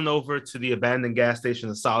head on over to the abandoned gas station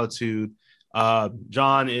of Solitude.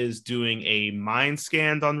 John is doing a mind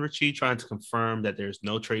scan on Richie, trying to confirm that there's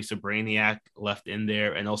no trace of Brainiac left in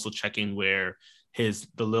there, and also checking where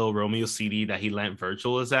the little Romeo CD that he lent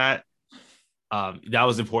Virgil is at. That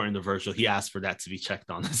was important to Virgil. He asked for that to be checked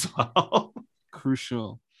on as well.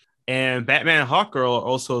 Crucial. And Batman and Hawkgirl are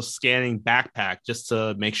also scanning backpack just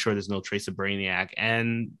to make sure there's no trace of Brainiac.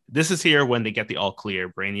 And this is here when they get the all clear.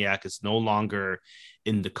 Brainiac is no longer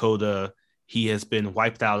in Dakota. He has been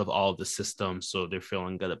wiped out of all of the systems, so they're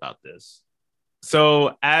feeling good about this.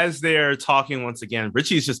 So as they're talking once again,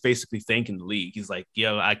 Richie's just basically thanking the league. He's like,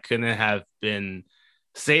 yo, I couldn't have been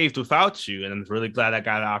saved without you. And I'm really glad I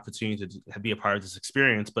got an opportunity to be a part of this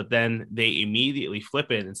experience. But then they immediately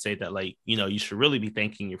flip it and say that, like, you know, you should really be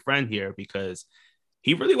thanking your friend here because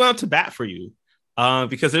he really went up to bat for you.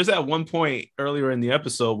 Because there's at one point earlier in the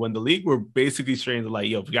episode when the league were basically trying to like,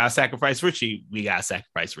 yo, if we gotta sacrifice Richie, we gotta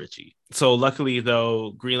sacrifice Richie. So luckily,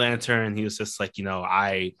 though, Green Lantern, he was just like, you know,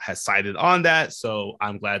 I had sided on that. So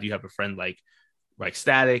I'm glad you have a friend like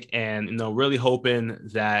Static, and you know, really hoping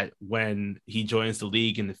that when he joins the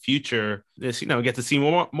league in the future, this, you know, get to see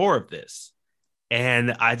more of this.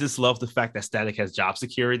 And I just love the fact that Static has job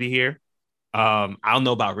security here. I don't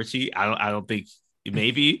know about Richie. I don't think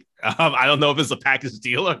maybe. I don't know if it's a package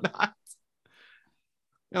deal or not.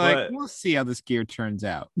 Like, we'll see how this gear turns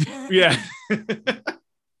out. Yeah.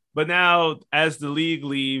 But now, as the league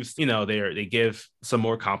leaves, you know, they give some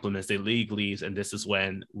more compliments. The league leaves, and this is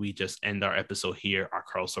when we just end our episode here. Our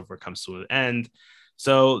crossover comes to an end.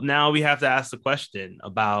 So now we have to ask the question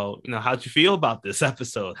about, you know, how'd you feel about this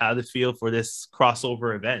episode? How did it feel for this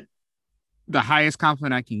crossover event? The highest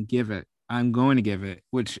compliment I can give it, I'm going to give it,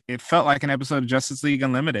 which it felt like an episode of Justice League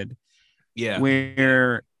Unlimited. Yeah.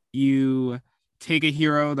 Where you take a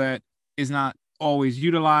hero that is not always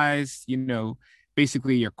utilized, you know,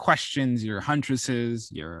 basically your questions, your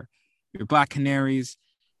huntresses, your Black Canaries,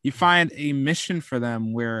 you find a mission for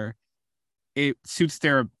them where it suits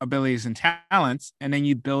their abilities and talents, and then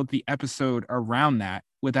you build the episode around that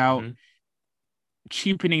without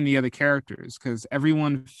cheapening the other characters, because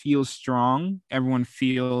everyone feels strong, everyone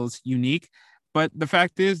feels unique. But the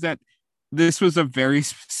fact is that this was a very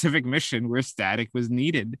specific mission where Static was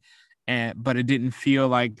needed, but it didn't feel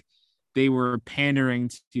like they were pandering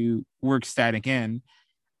to work Static in.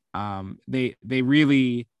 They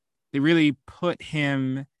really put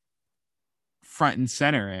him front and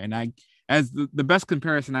center. And the best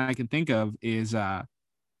comparison I can think of is Book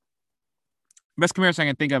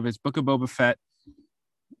of Boba Fett.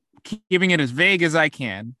 Giving it as vague as I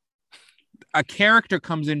can. A character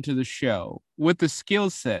comes into the show with the skill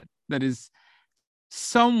set that is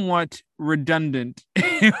somewhat redundant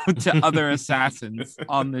to other assassins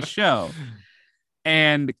on the show,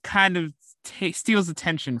 and kind of steals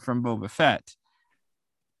attention from Boba Fett.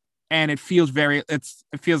 And it feels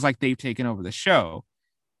like they've taken over the show.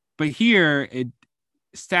 But here,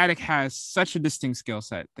 Static has such a distinct skill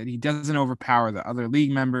set that he doesn't overpower the other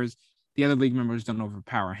league members. The other league members don't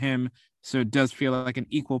overpower him. So it does feel like an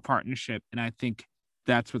equal partnership. And I think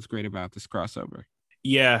that's what's great about this crossover.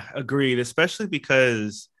 Yeah, agreed. Especially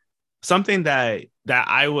because something that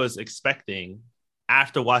I was expecting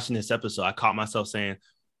after watching this episode, I caught myself saying,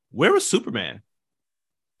 where was Superman?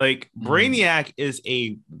 Like, Brainiac is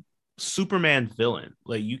a Superman villain.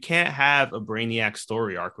 Like, you can't have a Brainiac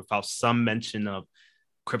story arc without some mention of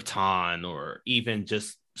Krypton or even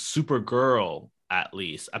just Supergirl, at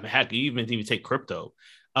least. I mean, heck, you even take Crypto.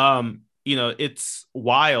 You know, it's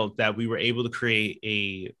wild that we were able to create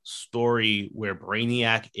a story where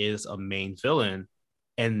Brainiac is a main villain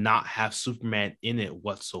and not have Superman in it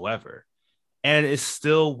whatsoever. And it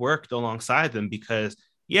still worked alongside them because,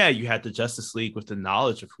 yeah, you had the Justice League with the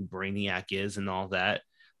knowledge of who Brainiac is and all that.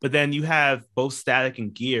 But then you have both Static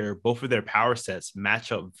and Gear, both of their power sets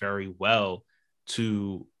match up very well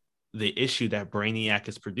to the issue that Brainiac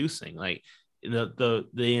is producing. Like, the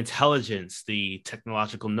intelligence, the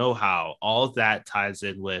technological know-how, all of that ties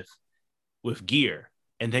in with Gear.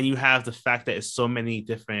 And then you have the fact that it's so many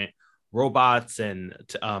different robots and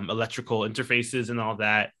electrical interfaces and all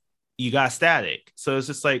that. You got Static. So it's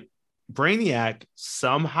just like Brainiac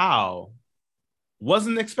somehow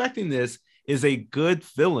wasn't expecting this, is a good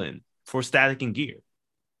villain for Static and Gear.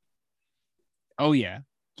 Oh yeah.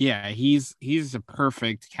 Yeah, he's a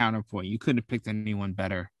perfect counterpoint. You couldn't have picked anyone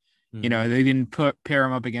better. You know, they didn't pair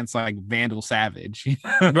him up against like Vandal Savage.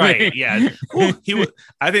 Right. Yeah. Well,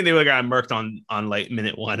 I think they would have gotten murked on like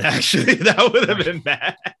minute one, actually. That would have been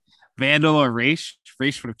bad. Vandal or Raish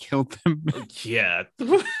would have killed them. Yeah.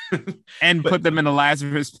 And put them in a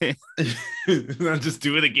Lazarus pit. Just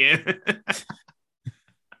do it again.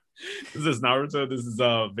 This is Naruto. This is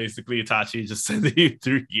basically Itachi just sending you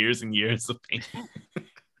through years and years of pain.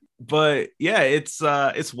 But yeah,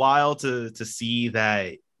 it's wild to see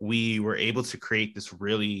that we were able to create this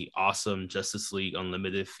really awesome Justice League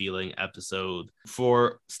Unlimited feeling episode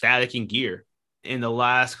for Static and Gear. in the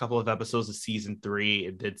last couple of episodes of season 3,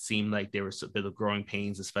 it did seem like there was a bit of growing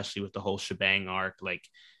pains, especially with the whole shebang arc. Like,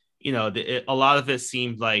 a lot of it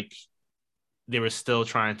seemed like they were still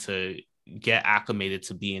trying to get acclimated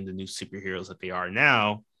to being the new superheroes that they are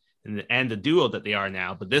now, and the duo that they are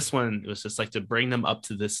now. But this one was just like to bring them up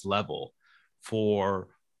to this level for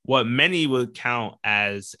what many would count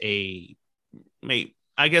as I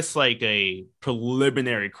guess like a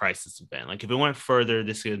preliminary crisis event. Like if it went further,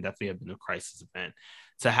 this could definitely have been a crisis event.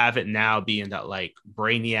 To have it now being that like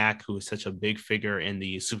Brainiac, who is such a big figure in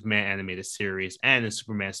the Superman animated series and the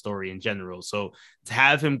Superman story in general. So to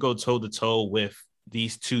have him go toe to toe with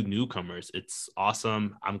these two newcomers, it's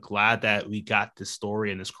awesome. I'm glad that we got this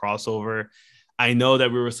story and this crossover. I know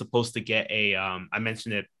that we were supposed to get I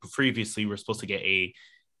mentioned it previously, we were supposed to get a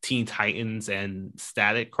Teen Titans and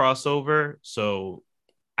Static crossover. So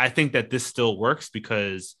I think that this still works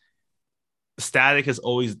because Static has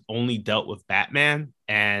always only dealt with Batman,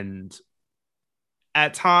 and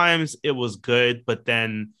at times it was good, but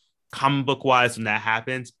then comic book wise, when that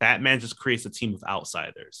happens, Batman just creates a team of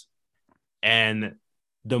outsiders. And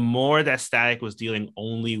the more that Static was dealing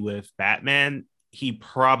only with Batman, he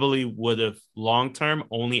probably would have long term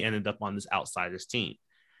only ended up on this outsiders team.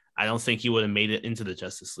 I don't think he would have made it into the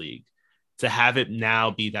Justice League. To have it now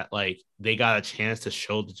be that like they got a chance to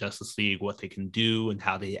show the Justice League what they can do and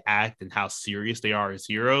how they act and how serious they are as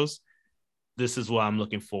heroes, this is what I'm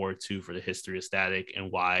looking forward to for the history of Static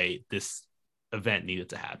and why this event needed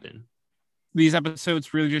to happen. These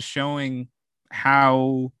episodes really just showing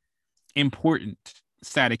how important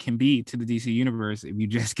Static can be to the DC universe if you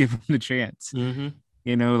just give him the chance.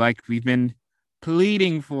 Mm-hmm. Like we've been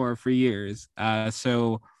pleading for years.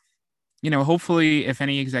 So hopefully if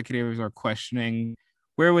any executives are questioning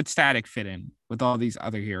where would Static fit in with all these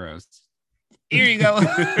other heroes, here you go.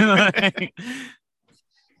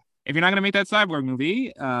 If you're not going to make that Cyborg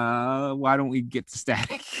movie, why don't we get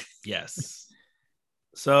Static? Yes.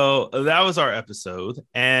 So that was our episode,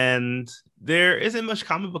 and there isn't much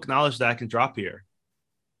comic book knowledge that I can drop here,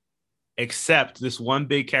 except this one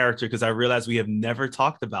big character, because I realized we have never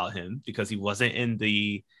talked about him because he wasn't in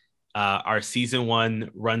the our season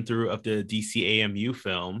 1 run through of the DC AMU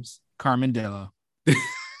films. Carmendillo.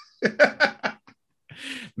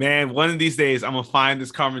 Man, one of these days I'm gonna find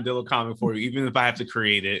this Carmendillo comic for you, even if I have to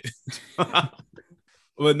create it.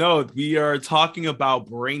 But no, we are talking about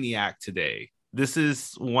Brainiac today. This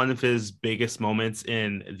is one of his biggest moments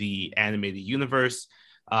in the animated universe.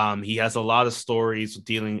 He has a lot of stories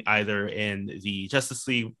dealing either in the Justice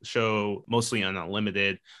League show, mostly on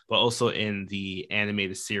Unlimited, but also in the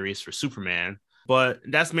animated series for Superman. But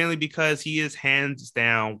that's mainly because he is hands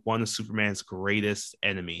down one of Superman's greatest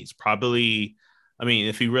enemies. Probably, I mean,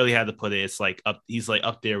 if he really had to put it, it's like he's like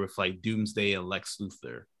up there with like Doomsday and Lex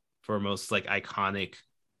Luthor for most like iconic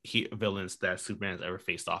villains that Superman's ever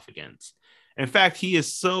faced off against. In fact, he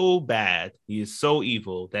is so bad, he is so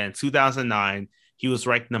evil that in 2009, he was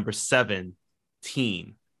ranked number 17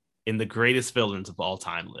 in the greatest villains of all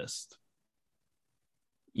time list.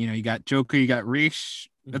 You got Joker, you got Rish.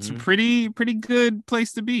 That's a pretty good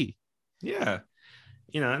place to be. Yeah.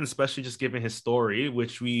 And especially just given his story,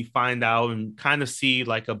 which we find out and kind of see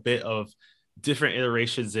like a bit of different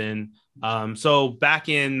iterations in. So back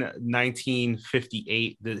in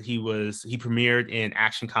 1958, he premiered in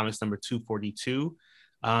Action Comics number 242.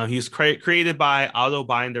 He was created by Otto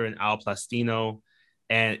Binder and Al Plastino.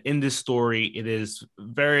 And in this story, it is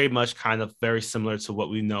very much kind of very similar to what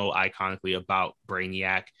we know iconically about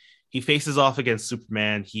Brainiac. He faces off against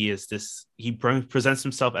Superman. He presents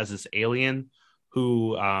himself as this alien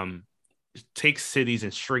who takes cities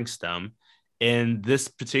and shrinks them. In this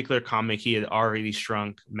particular comic, he had already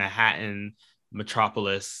shrunk Manhattan,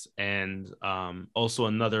 Metropolis, and also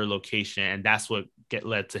another location. And that's what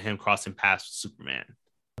led to him crossing paths with Superman.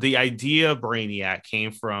 The idea of Brainiac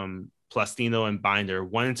came from Plastino and Binder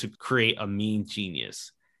wanting to create a mean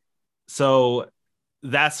genius. So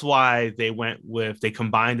that's why they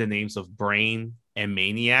combined the names of Brain and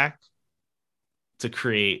Maniac to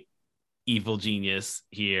create evil genius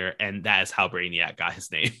here. And that is how Brainiac got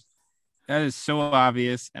his name. That is so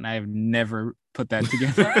obvious, and I have never put that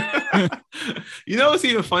together. You know what's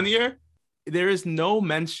even funnier? There is no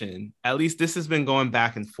mention, at least this has been going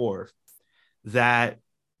back and forth, that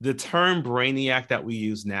the term Brainiac that we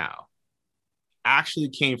use now actually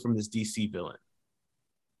came from this DC villain.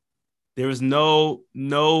 There was no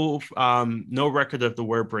record of the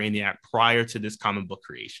word Brainiac prior to this comic book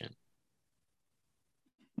creation.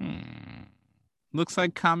 Looks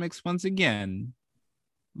like comics once again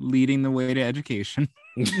leading the way to education.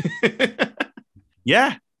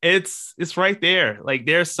 Yeah, It's right there. Like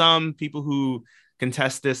there's some people who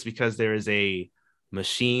contest this because there is a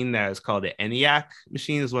machine that is called the ENIAC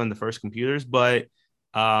machine, is one of the first computers. But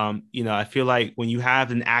I feel like when you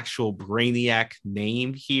have an actual Brainiac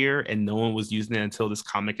name here and no one was using it until this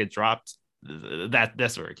comic had dropped,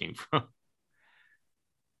 that's where it came from.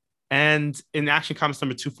 And in Action Comics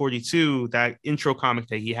number 242, that intro comic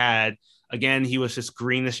that he had, again, he was this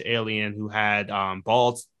greenish alien who had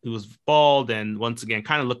who was bald, and once again,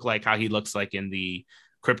 kind of looked like how he looks like in the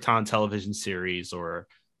Krypton television series, or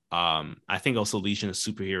I think also Legion of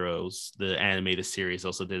Superheroes, the animated series,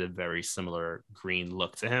 also did a very similar green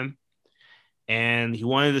look to him. And he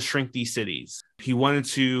wanted to shrink these cities. He wanted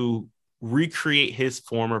to recreate his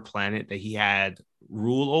former planet that he had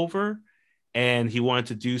rule over. And he wanted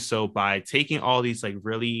to do so by taking all these like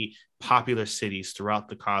really popular cities throughout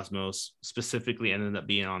the cosmos, specifically ended up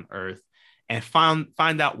being on Earth, and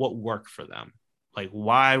find out what worked for them. Like,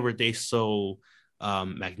 why were they so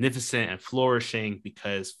magnificent and flourishing?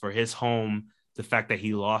 Because for his home, the fact that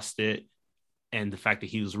he lost it and the fact that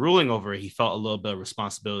he was ruling over it, he felt a little bit of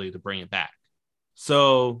responsibility to bring it back.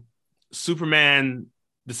 So Superman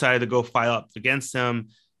decided to go fight up against him.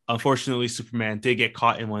 Unfortunately, Superman did get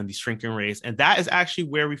caught in one of these shrinking rays. And that is actually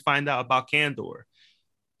where we find out about Kandor.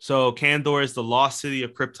 So Kandor is the lost city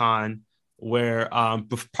of Krypton, where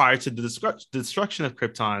prior to the destruction of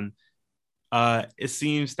Krypton, it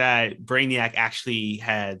seems that Brainiac actually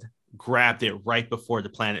had grabbed it right before the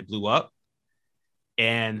planet blew up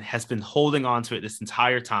and has been holding on to it this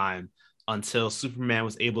entire time until Superman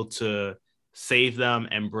was able to save them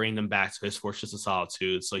and bring them back to his Fortress of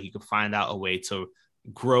Solitude so he could find out a way to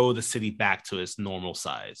grow the city back to its normal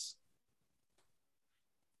size.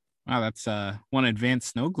 Wow, that's one advanced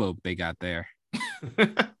snow globe they got there.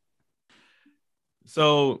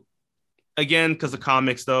 So again, because the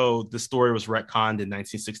comics, though, the story was retconned in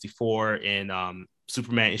 1964 in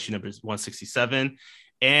Superman issue number 167.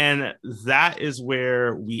 And that is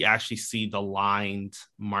where we actually see the lined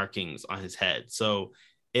markings on his head. So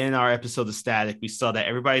in our episode of Static, we saw that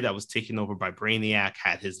everybody that was taken over by Brainiac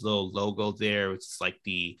had his little logo there, which is like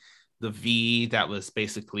the V that was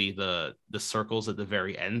basically the circles at the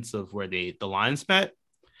very ends of where the lines met.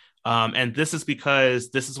 And this is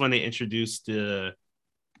because this is when they introduced the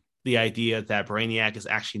idea that Brainiac is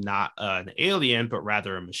actually not an alien, but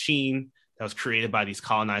rather a machine that was created by these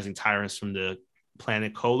colonizing tyrants from the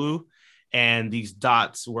planet Kolu. And these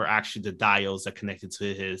dots were actually the diodes that connected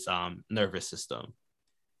to his nervous system.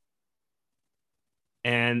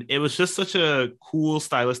 And it was just such a cool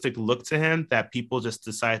stylistic look to him that people just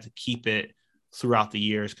decided to keep it throughout the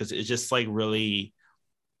years, because it's just like really,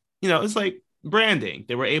 it's like branding.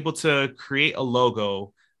 They were able to create a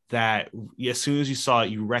logo that as soon as you saw it,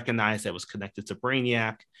 you recognize that was connected to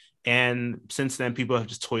Brainiac. And since then, people have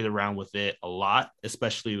just toyed around with it a lot,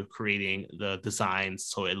 especially with creating the designs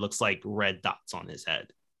so it looks like red dots on his head.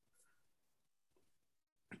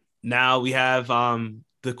 Now we have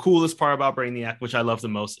the coolest part about Brainiac, which I love the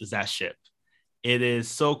most, is that ship. It is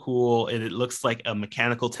so cool. It looks like a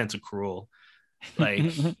mechanical tentacruel. Like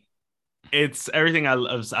it's everything I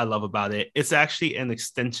love about it. It's actually an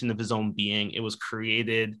extension of his own being. It was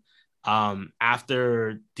created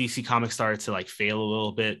after DC Comics started to like fail a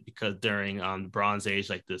little bit, because during the Bronze Age,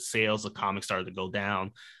 like the sales of comics started to go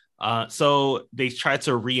down. So they tried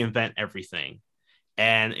to reinvent everything.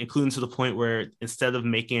 And including to the point where instead of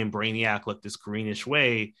making Brainiac look this greenish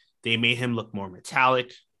way, they made him look more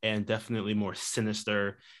metallic and definitely more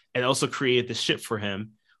sinister, and also created the ship for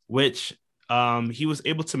him, which he was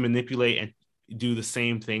able to manipulate and do the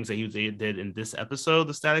same things that he did in this episode,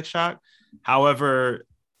 the Static Shock. However,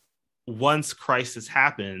 once Crisis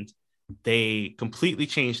happened, they completely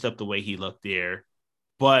changed up the way he looked there,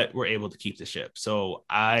 but were able to keep the ship. So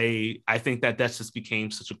I think that just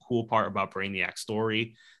became such a cool part about Brainiac's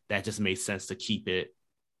story that just made sense to keep it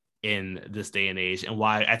in this day and age. And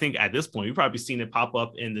why I think at this point, you've probably seen it pop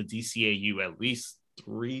up in the DCAU at least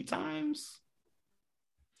 3 times.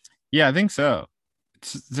 Yeah, I think so.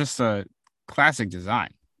 It's just a classic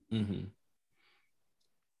design. Mm-hmm.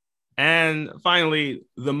 And finally,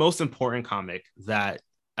 the most important comic that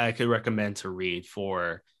I could recommend to read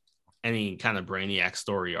for any kind of Brainiac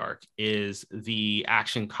story arc is the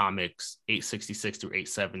Action Comics 866 through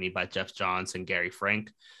 870 by Geoff Johns and Gary Frank.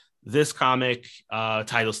 This comic,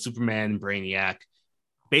 titled Superman and Brainiac,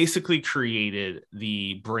 basically created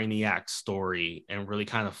the Brainiac story and really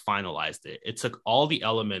kind of finalized it. It took all the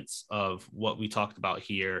elements of what we talked about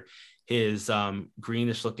here, his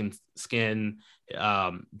greenish looking skin,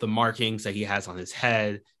 the markings that he has on his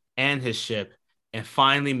head and his ship, and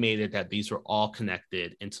finally made it that these were all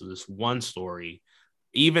connected into this one story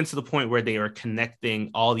even to the point where they are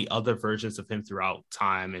connecting all the other versions of him throughout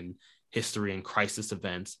time and history and crisis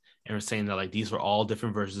events, and we're saying that like these were all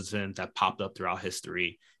different versions of him that popped up throughout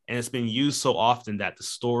history. And it's been used so often that the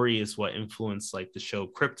story is what influenced like the show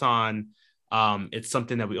Krypton. It's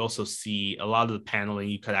something that we also see a lot of the paneling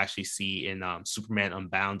you could actually see in Superman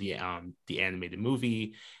Unbound, the animated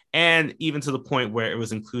movie, and even to the point where it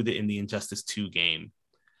was included in the Injustice 2 game.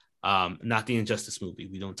 Not the Injustice movie.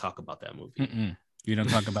 We don't talk about that movie. You don't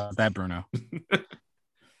talk about that, Bruno.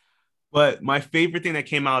 But my favorite thing that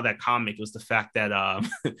came out of that comic was the fact that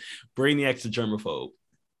Brainiac's a germaphobe.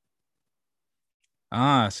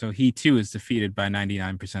 So he too is defeated by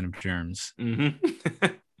 99% of germs.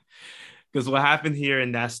 Because what happened here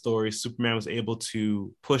in that story, Superman was able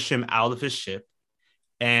to push him out of his ship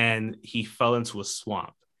and he fell into a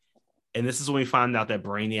swamp. And this is when we found out that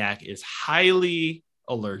Brainiac is highly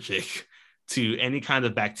allergic to any kind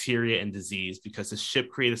of bacteria and disease because his ship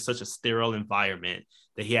created such a sterile environment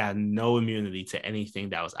that he had no immunity to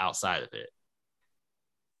anything that was outside of it.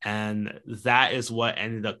 And that is what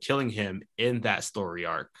ended up killing him in that story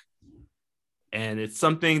arc. And it's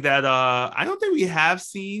something that I don't think we have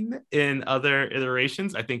seen in other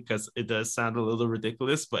iterations. I think because it does sound a little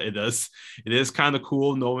ridiculous, but it is kind of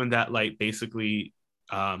cool knowing that like basically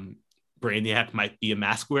Brainiac might be a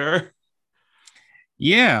mask wearer.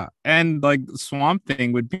 Yeah, and like Swamp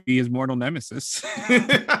Thing would be his mortal nemesis.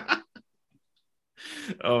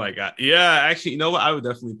 Oh my god. Yeah, actually, you know what? I would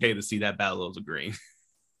definitely pay to see that Battle of the Green.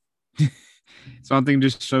 Swamp Thing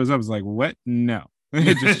just shows up. It's like, what? No.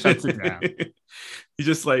 It just shuts it down. He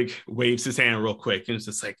just like waves his hand real quick and it's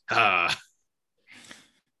just like, But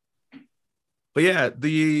yeah,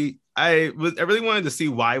 I really wanted to see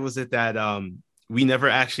why was it that we never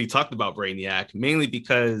actually talked about Brainiac, mainly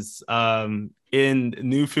because in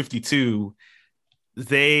New 52,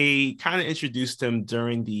 they kind of introduced him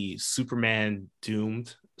during the Superman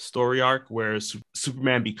Doomed story arc where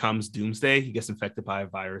Superman becomes Doomsday. He gets infected by a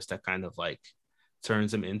virus that kind of like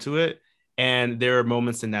turns him into it. And there are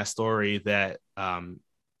moments in that story that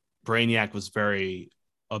Brainiac was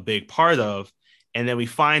a big part of. And then we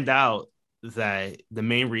find out that the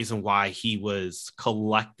main reason why he was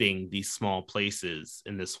collecting these small places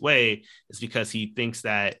in this way is because he thinks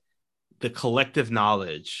that the collective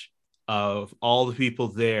knowledge of all the people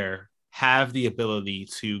there have the ability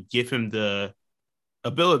to give him the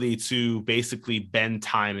ability to basically bend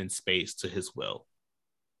time and space to his will.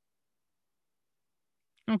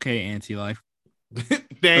 Okay, anti-life.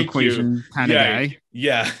 Thank equation you. Kind of guy.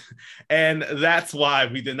 Yeah. And that's why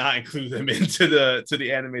we did not include them into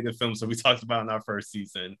the animated film. So we talked about in our first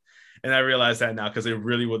season. And I realize that now because it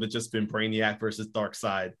really would have just been Brainiac versus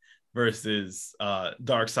Darkseid versus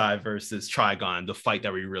Trigon, the fight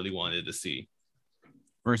that we really wanted to see.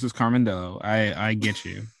 Versus Carmendello. I get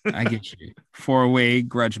you. I get you. 4-way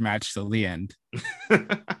grudge match till the end.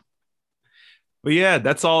 But yeah,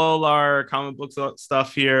 that's all our comic book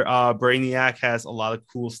stuff here. Brainiac has a lot of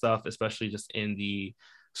cool stuff, especially just in the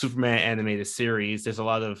Superman animated series. There's a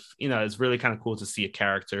lot of, it's really kind of cool to see a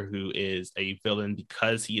character who is a villain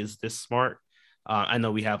because he is this smart. I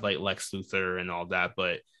know we have like Lex Luthor and all that,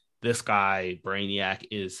 but this guy, Brainiac,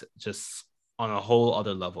 is just on a whole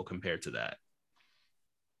other level compared to that.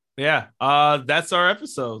 Yeah, that's our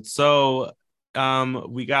episode. So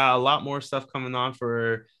we got a lot more stuff coming on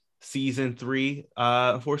for season 3.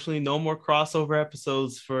 Unfortunately, no more crossover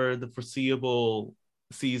episodes for the foreseeable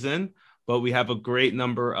season, but we have a great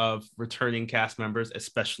number of returning cast members,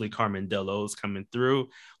 especially Carmendello's coming through.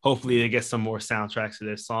 Hopefully they get some more soundtracks to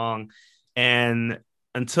their song. And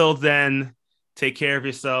until then, take care of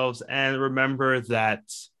yourselves and remember that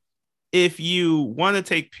if you want to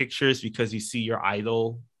take pictures because you see your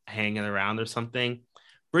idol hanging around or something,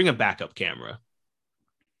 bring a backup camera.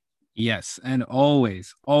 Yes, and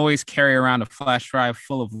always carry around a flash drive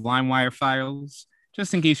full of LimeWire files,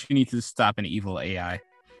 just in case you need to stop an evil AI.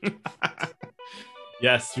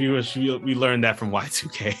 Yes, we learned that from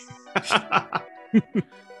Y2K.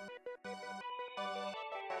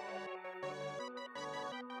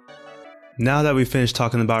 Now that we've finished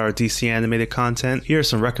talking about our DC animated content, here are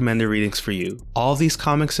some recommended readings for you. All these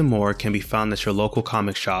comics and more can be found at your local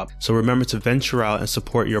comic shop, so remember to venture out and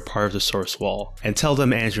support your part of the source wall, and tell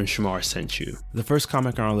them Andrew and Shamar sent you. The first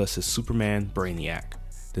comic on our list is Superman Brainiac.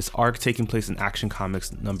 This arc, taking place in Action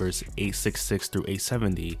Comics numbers 866 through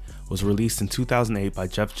 870, was released in 2008 by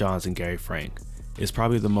Jeff Johns and Gary Frank. It's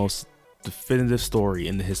probably the most definitive story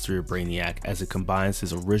in the history of Brainiac as it combines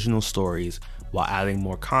his original stories while adding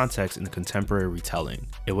more context in the contemporary retelling.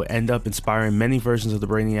 It will end up inspiring many versions of the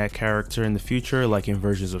Brainiac character in the future, like in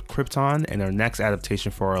versions of Krypton and our next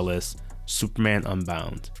adaptation for our list, Superman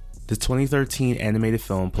Unbound. The 2013 animated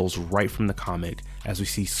film pulls right from the comic as we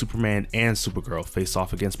see Superman and Supergirl face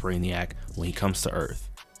off against Brainiac when he comes to Earth.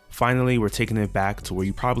 Finally, we're taking it back to where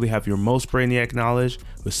you probably have your most Brainiac knowledge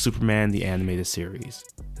with Superman the Animated Series.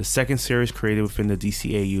 The second series created within the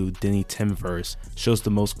DCAU Denny Timverse shows the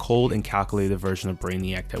most cold and calculated version of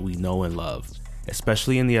Brainiac that we know and love,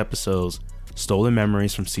 especially in the episodes Stolen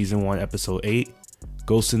Memories from Season 1 Episode 8,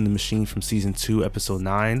 Ghost in the Machine from Season 2 Episode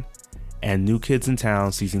 9, and New Kids in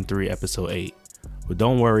Town Season 3 Episode 8. But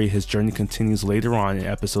don't worry, his journey continues later on in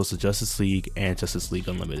episodes of Justice League and Justice League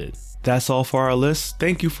Unlimited. That's all for our list.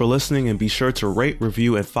 Thank you for listening, and be sure to rate,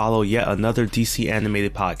 review, and follow yet another DC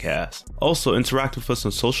animated podcast. Also, interact with us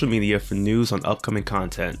on social media for news on upcoming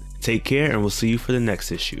content. Take care, and we'll see you for the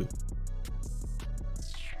next issue.